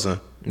Charlie Wilson.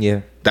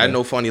 Yeah,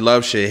 No Funny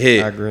Love shit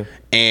hit. I agree.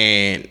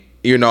 And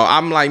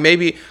I'm like,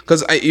 maybe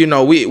because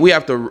we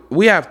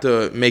have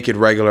to make it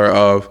regular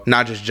of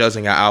not just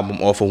judging an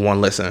album off of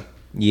one listen.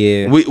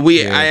 Yeah,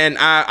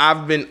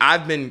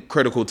 I've been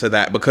critical to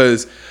that,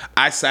 because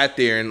I sat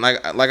there and like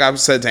I've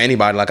said to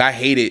anybody, like, I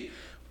hated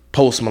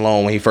Post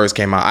Malone when he first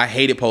came out. I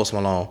hated Post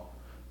Malone.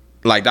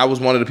 Like that was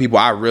one of the people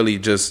I really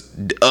just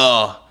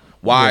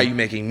why are you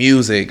making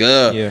music?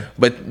 Yeah.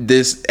 But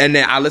this, and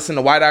then I listened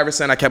to White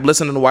Iverson. I kept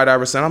listening to White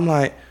Iverson. I'm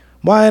like,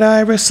 White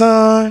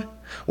Iverson,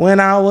 when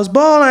I was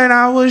ballin',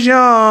 I was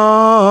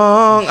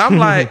young. I'm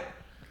like,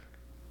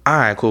 all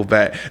right, cool,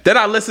 bet. Then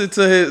I listened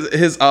to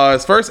his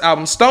first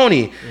album,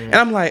 Stoney, and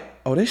I'm like,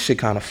 oh, this shit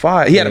kind of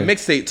fire. He had a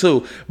mixtape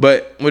too,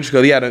 but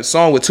he had a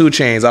song with 2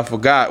 Chainz. I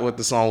forgot what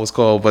the song was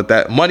called, but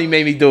that Money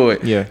Made Me Do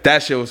It. Yeah,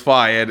 that shit was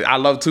fire. I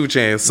love 2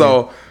 Chainz,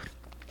 so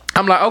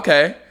I'm like,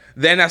 okay.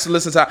 Then I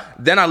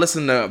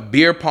listened to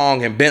Beer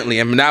Pong and Bentley,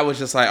 and that was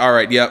just like, all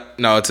right, yep,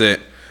 no, it's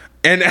it.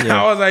 And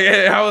I was like,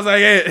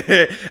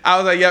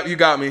 yep, you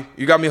got me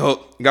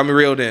hooked, you got me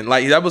reeled in.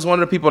 Like that was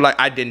one of the people like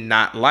I did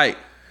not like,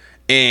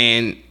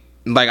 and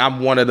like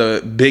I'm one of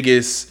the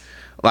biggest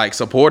like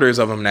supporters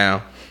of him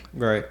now.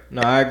 Right.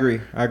 No, I agree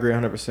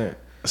 100%.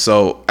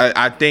 So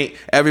I think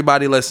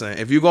everybody listen.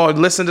 If you're going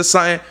to listen to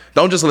something,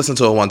 don't just listen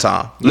to it one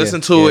time.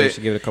 Listen to it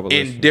give it a couple in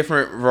listens.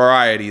 different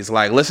varieties.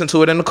 Like listen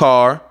to it in the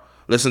car.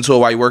 Listen to it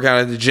while you work out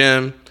at the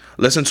gym.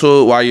 Listen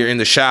to it while you're in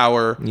the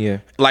shower. Yeah.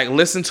 Like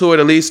listen to it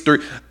at least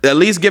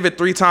give it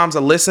 3 times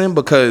a listen,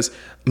 because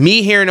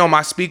me hearing it on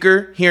my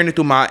speaker, hearing it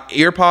through my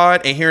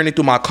earpod, and hearing it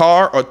through my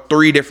car are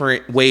 3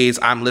 different ways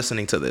I'm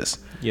listening to this.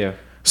 Yeah.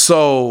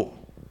 So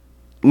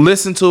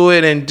listen to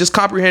it and just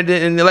comprehend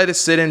it and let it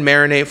sit and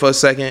marinate for a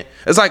second.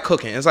 It's like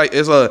cooking. It's like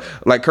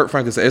Kurt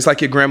Franklin said, it's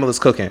like your grandmother's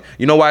cooking.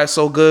 You know why it's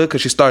so good?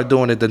 Because she started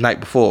doing it the night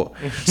before.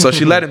 So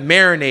she let it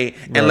marinate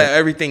and let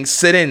everything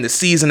sit in, the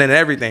seasoning and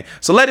everything.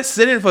 So let it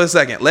sit in for a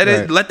second.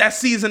 Let that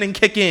seasoning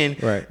kick in.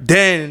 Right.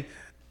 Then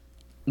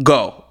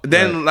go.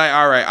 Then like,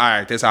 all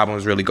right, this album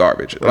is really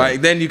garbage. Right.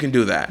 Like then you can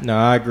do that. No,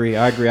 I agree.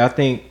 I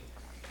think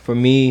for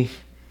me,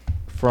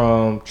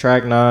 from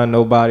track 9,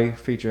 Nobody,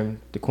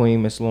 featuring the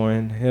Queen, Miss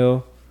Lauryn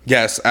Hill.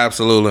 Yes,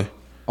 absolutely.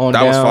 On that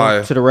down was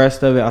fire. to the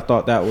rest of it, I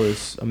thought that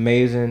was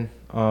amazing.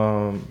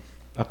 I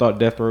thought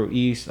Death Row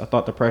East. I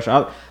thought The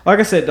Pressure. Like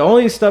I said, the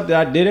only stuff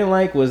that I didn't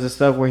like was the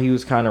stuff where he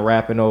was kind of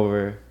rapping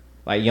over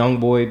like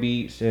young boy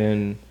beats,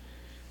 and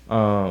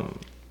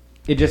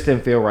it just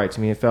didn't feel right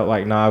to me. It felt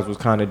like Nas was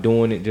kind of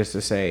doing it just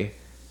to say,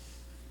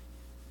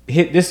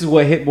 this is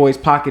what Hit Boy's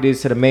pocket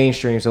is to the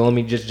mainstream, so let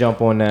me just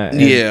jump on that.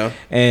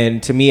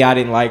 And to me, I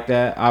didn't like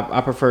that. I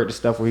preferred the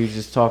stuff where he was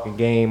just talking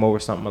game over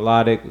something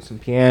melodic with some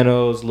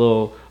pianos,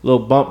 little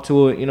bump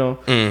to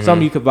it,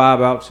 something you could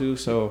vibe out to.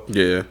 So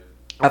yeah,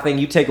 I think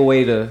you take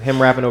away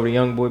him rapping over the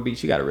young boy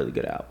beats, you got a really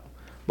good album.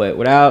 But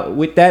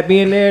with that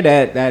being there,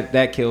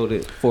 that killed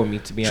it for me,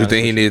 to be honest. You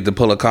think he needed to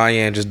pull a Kanye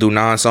and just do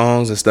 9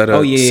 songs instead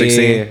of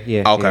 16?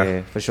 Yeah, okay,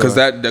 yeah, for sure. Because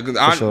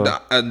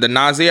the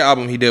Nasir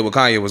album he did with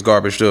Kanye was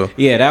garbage too.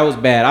 Yeah, that was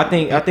bad.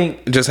 I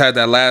think just had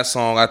that last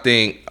song. I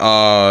think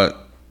I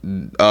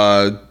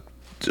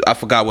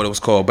forgot what it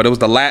was called, but it was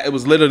it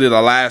was literally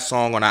the last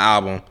song on the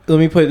album. Let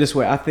me put it this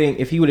way: I think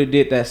if he would have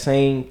did that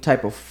same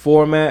type of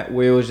format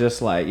where it was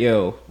just like,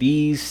 yo,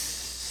 these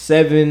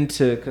 7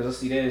 to, because let's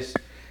see,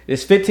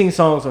 there's 15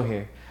 songs on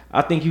here.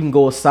 I think you can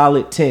go a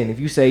solid 10. If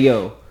you say,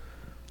 yo,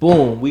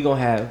 boom, we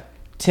gonna have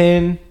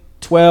 10,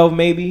 12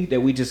 maybe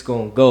that we just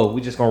gonna go.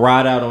 We just gonna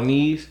ride out on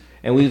these,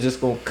 and we just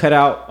gonna cut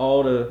out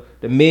all the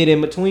mid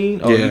in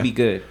between. Oh, you'd be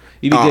good.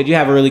 You'd be good. You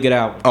have a really good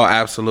album. Oh,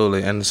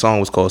 absolutely. And the song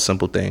was called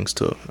Simple Things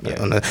too.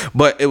 Yeah.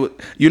 But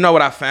you know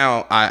what I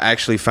found? I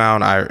actually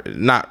found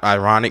not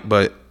ironic,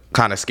 but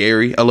kind of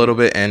scary a little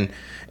bit, and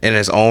in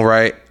its own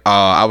right.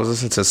 I was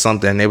listening to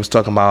something. They was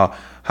talking about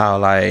how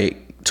like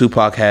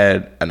Tupac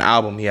had an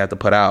album he had to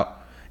put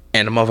out,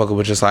 and the motherfucker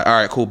was just like, all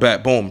right, cool,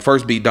 bet, boom,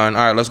 first beat done,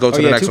 all right, let's go to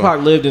the next Tupac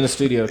one. lived in the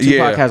studio.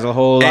 Tupac has a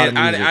whole lot of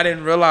music. I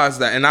didn't realize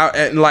that, and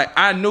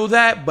I knew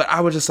that, but I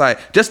was just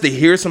like, just to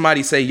hear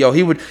somebody say, yo,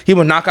 he would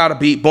knock out a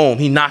beat, boom,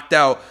 he knocked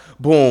out,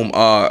 boom,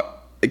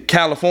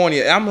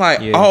 California. I'm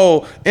like,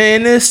 oh,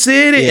 in this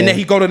city, and then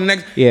he go to the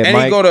next, and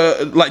Mike, he go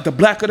to like the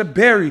blacker the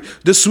berry,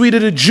 the sweeter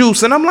the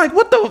juice, and I'm like,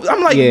 what the?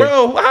 I'm like,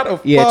 bro, how the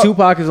fuck? Yeah,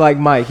 Tupac is like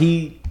Mike.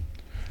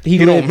 He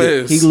lived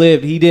it. He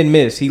lived. He didn't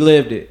miss. He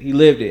lived it. He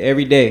lived it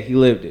every day. He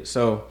lived it.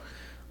 So,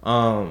 yeah.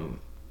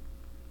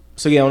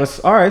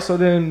 All right. So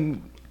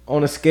then,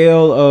 on a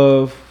scale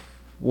of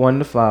 1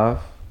 to 5,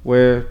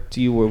 where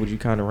would you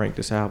kind of rank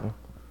this album?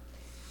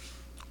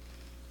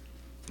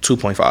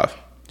 2.5.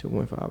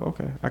 2.5.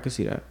 Okay, I can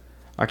see that.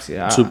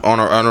 On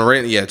a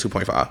rating,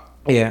 2.5.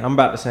 Yeah, I'm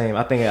about the same.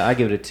 I think I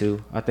give it a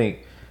 2. I think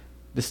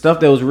the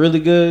stuff that was really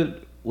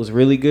good,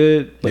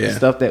 but the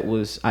stuff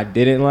that I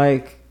didn't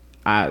like,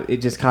 it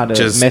just kind of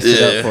messed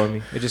it up for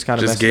me. It just kind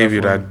of messed it up. Just gave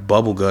you that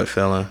bubble gut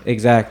feeling.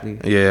 Exactly.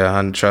 Yeah,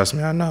 and trust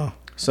me, I know.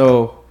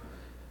 So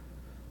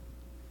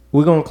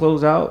we're gonna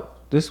close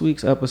out this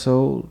week's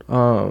episode.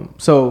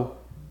 So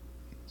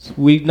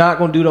we're not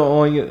gonna do the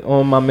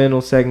on my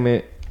mental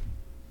segment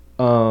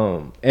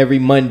every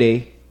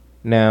Monday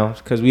now,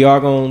 because we are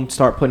gonna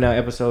start putting out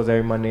episodes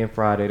every Monday and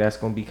Friday. That's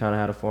gonna be kind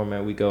of how the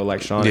format we go,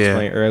 like Sean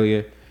explained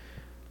earlier.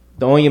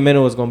 The On Your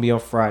Mental is gonna be on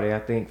Friday. I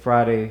think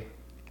Friday,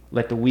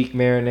 let the week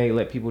marinate,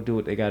 let people do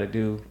what they gotta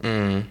do,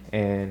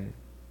 and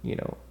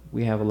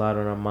we have a lot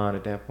on our mind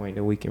at that point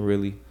that we can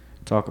really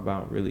talk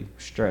about, really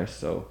stress.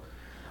 So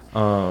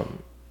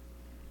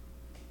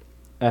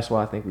that's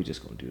why I think we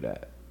just gonna do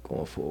that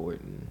going forward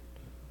and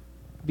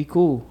be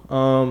cool.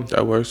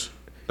 That works.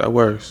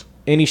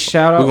 Any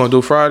shout outs? We're gonna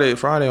do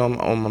Friday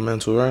on my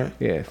mental, right?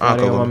 Yeah,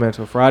 Friday on my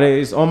mental. Friday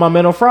is on my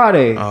mental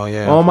Friday. Oh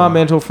yeah. On my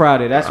mental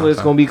Friday. That's what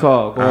it's gonna be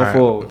called going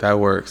forward. That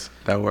works.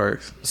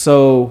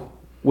 So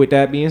with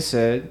that being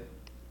said,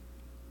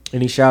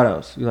 any shout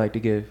outs you like to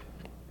give?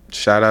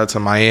 Shout out to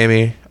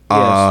Miami.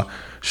 Yes.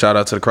 Shout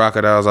out to the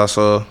Crocodiles I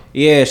saw.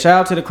 Yeah,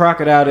 shout out to the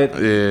Crocodile.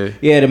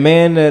 Yeah, the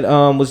man that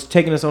was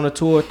taking us on the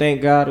tour.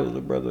 Thank God it was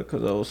a brother,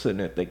 because I was sitting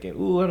there thinking,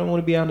 ooh, I don't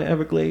want to be out in the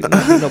Everglades.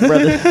 No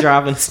brother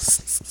driving.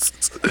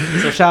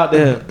 So shout out to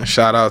him.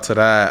 Shout out to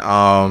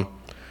that.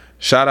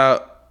 Shout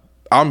out.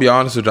 I'm gonna be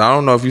honest with you. I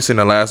don't know if you seen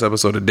the last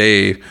episode of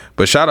Dave,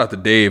 but shout out to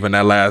Dave in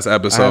that last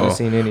episode. I haven't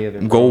seen any of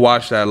them. Go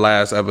watch that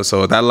last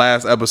episode. That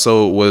last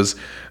episode was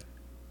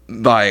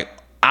like,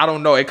 I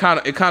don't know. It kind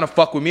of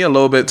fucked with me a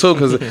little bit too,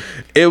 because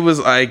it was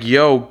like,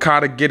 yo,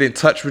 kind of get in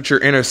touch with your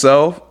inner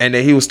self. And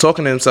then he was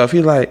talking to himself.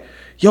 He like,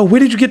 yo,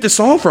 where did you get this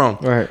song from?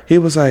 Right. He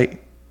was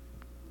like,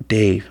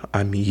 Dave,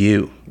 I'm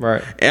you.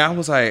 Right. And I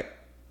was like,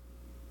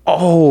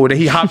 oh. Then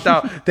he hopped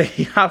out.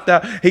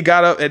 He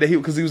got up, and then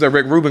because he was at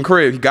Rick Rubin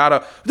crib. He got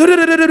up.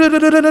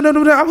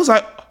 I was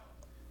like,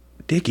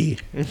 Dickie.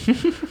 I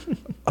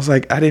was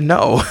like, I didn't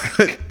know.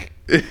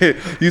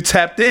 You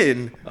tapped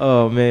in.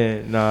 Oh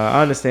man, nah,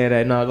 I understand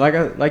that. Nah,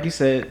 like you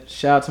said,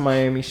 shout out to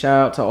Miami.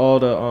 Shout out to all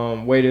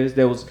the waiters.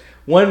 There was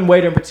one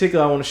waiter in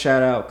particular I want to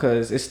shout out,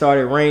 because it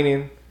started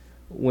raining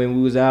when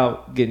we was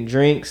out getting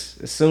drinks.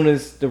 As soon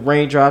as the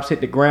raindrops hit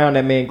the ground,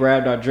 that man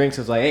grabbed our drinks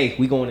and was like, "Hey,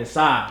 we going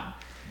inside."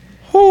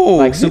 Who?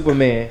 Like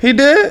Superman. He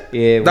did?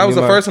 Yeah. That was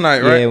the first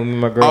night, right? Yeah, when me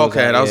and my girl was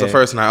out, that was the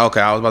first night.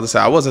 Okay, I was about to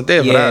say I wasn't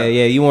there for that.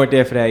 Yeah, you weren't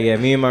there for that. Yeah,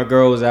 me and my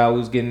girl was out. We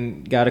was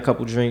got a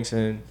couple drinks,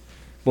 and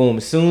boom.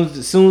 As soon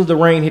as the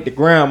rain hit the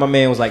ground, my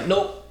man was like,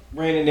 "Nope,"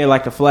 ran in there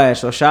like the Flash.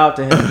 So shout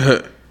out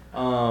to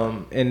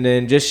him. And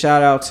then just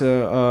shout out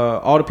to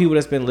all the people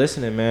that's been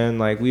listening, man.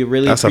 Like, we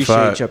really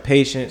appreciate your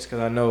patience, because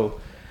I know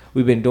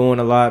we've been doing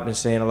a lot, been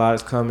saying a lot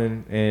is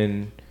coming,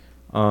 and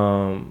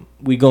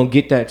we gonna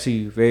get that to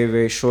you very,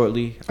 very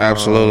shortly.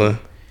 Absolutely.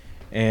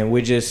 And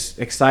we're just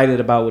excited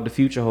about what the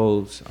future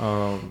holds,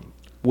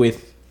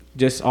 with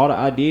just all the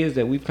ideas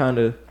that we've kind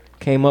of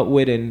came up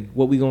with and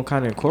what we gonna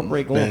kind of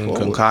incorporate going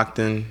forward.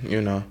 Concocting,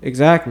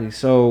 Exactly.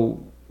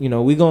 So,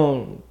 we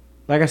gonna,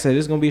 like I said,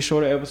 this is gonna be a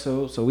shorter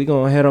episode, so we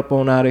gonna head up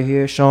on out of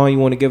here. Sean, you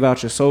want to give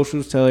out your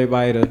socials? Tell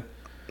everybody to.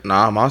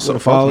 Nah,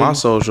 fuck my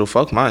social,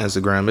 fuck my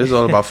Instagram. It's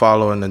all about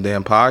following the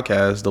damn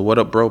podcast, the What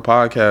Up Bro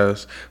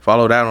podcast.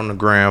 Follow that on the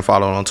gram.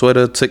 Follow it on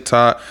Twitter,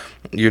 TikTok.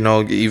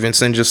 Even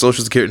send your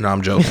social security. No,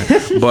 I'm joking.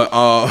 But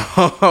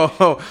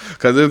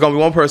because there's gonna be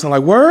one person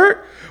like,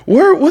 word,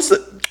 what's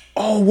the?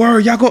 Oh,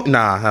 word, y'all go?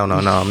 Nah, hell no,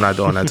 I'm not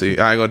doing that to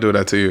you. I ain't gonna do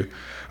that to you,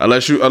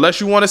 unless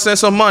you want to send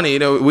some money.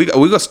 We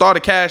gonna start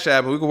a Cash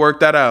App and we can work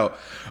that out.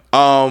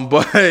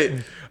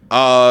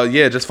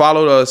 Yeah, just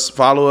follow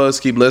us,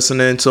 keep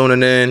listening,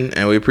 tuning in,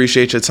 and we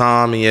appreciate your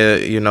time and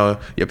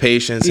your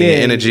patience and your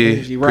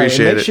energy. Right.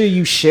 Appreciate and make sure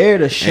you share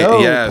the show.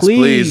 And yes,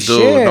 please do.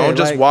 Share. Don't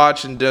just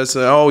watch and just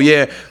say, oh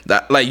yeah,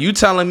 like you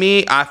telling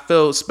me I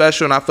feel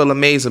special and I feel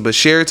amazing, but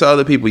share it to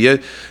other people. You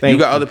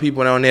got other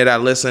people down there that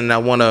listen,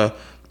 that wanna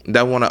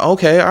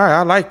okay, all right,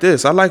 I like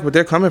this. I like what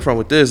they're coming from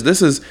with this.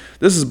 This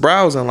is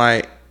browsing,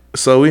 like,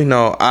 so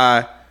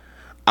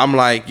I'm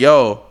like,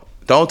 yo,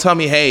 don't tell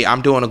me, hey,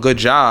 I'm doing a good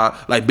job.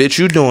 Like, bitch,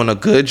 you doing a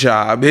good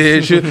job,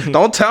 bitch.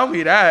 Don't tell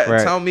me that.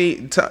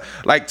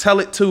 Right. Tell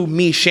it to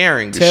me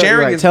sharing.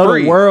 Sharing is free. Tell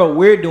the world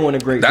we're doing a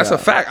great job. That's a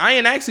fact. I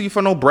ain't asking you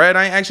for no bread.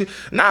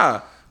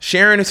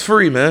 Sharing is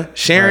free, man.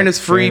 Sharing is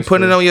free.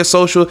 Putting it on your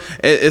social,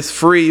 it's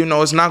free.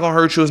 It's not gonna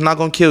hurt you. It's not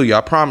gonna kill you. I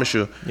promise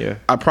you. Yeah.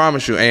 I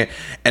promise you. And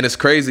it's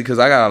crazy because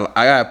I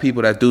got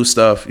people that do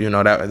stuff,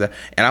 that,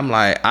 and I'm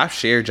like, I've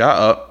shared y'all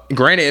up.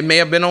 Granted, it may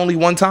have been only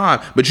one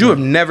time, but you have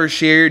never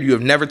shared. You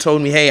have never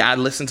told me, hey, I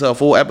listened to a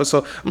full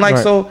episode. I'm like,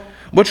 so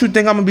what you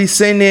think I'm gonna be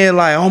sitting there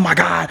like, oh my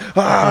God,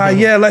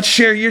 yeah, let's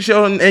share your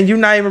show, and you're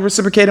not even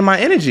reciprocating my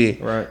energy.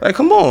 Right. Like,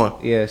 come on.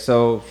 Yeah,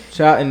 so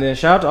shout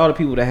out to all the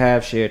people that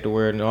have shared the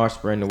word and are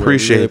spreading the word.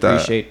 Appreciate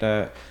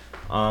that.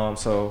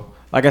 So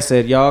like I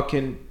said, y'all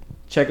can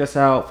check us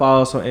out,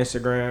 follow us on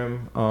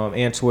Instagram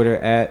and Twitter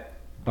at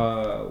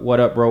What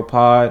Up Bro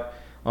Pod.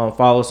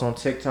 Follow us on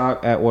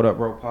TikTok at What Up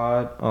Bro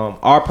Pod.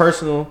 Our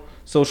personal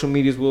social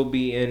medias will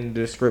be in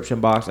the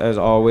description box as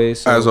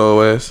always. So, as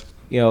always.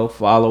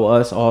 Follow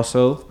us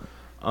also.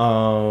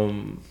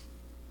 And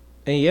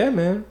yeah,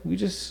 man, we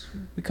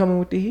coming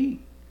with the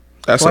heat.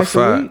 That's a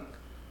fact.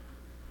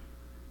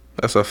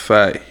 That's a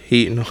fact.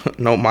 Heat,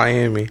 no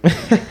Miami.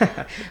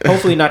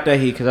 Hopefully not that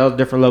heat, because that was a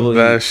different level of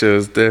heat. That shit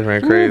was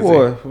different, crazy. Ooh,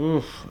 boy.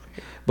 Oof.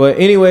 But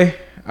anyway,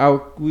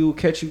 we will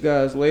catch you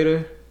guys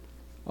later.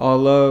 All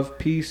love,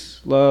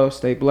 peace, love,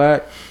 stay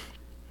black.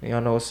 And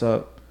y'all know what's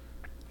up.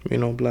 Me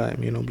no black.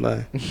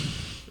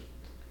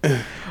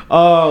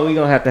 Oh, we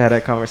gonna have to have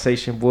that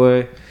conversation,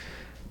 boy.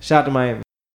 Shout out to Miami.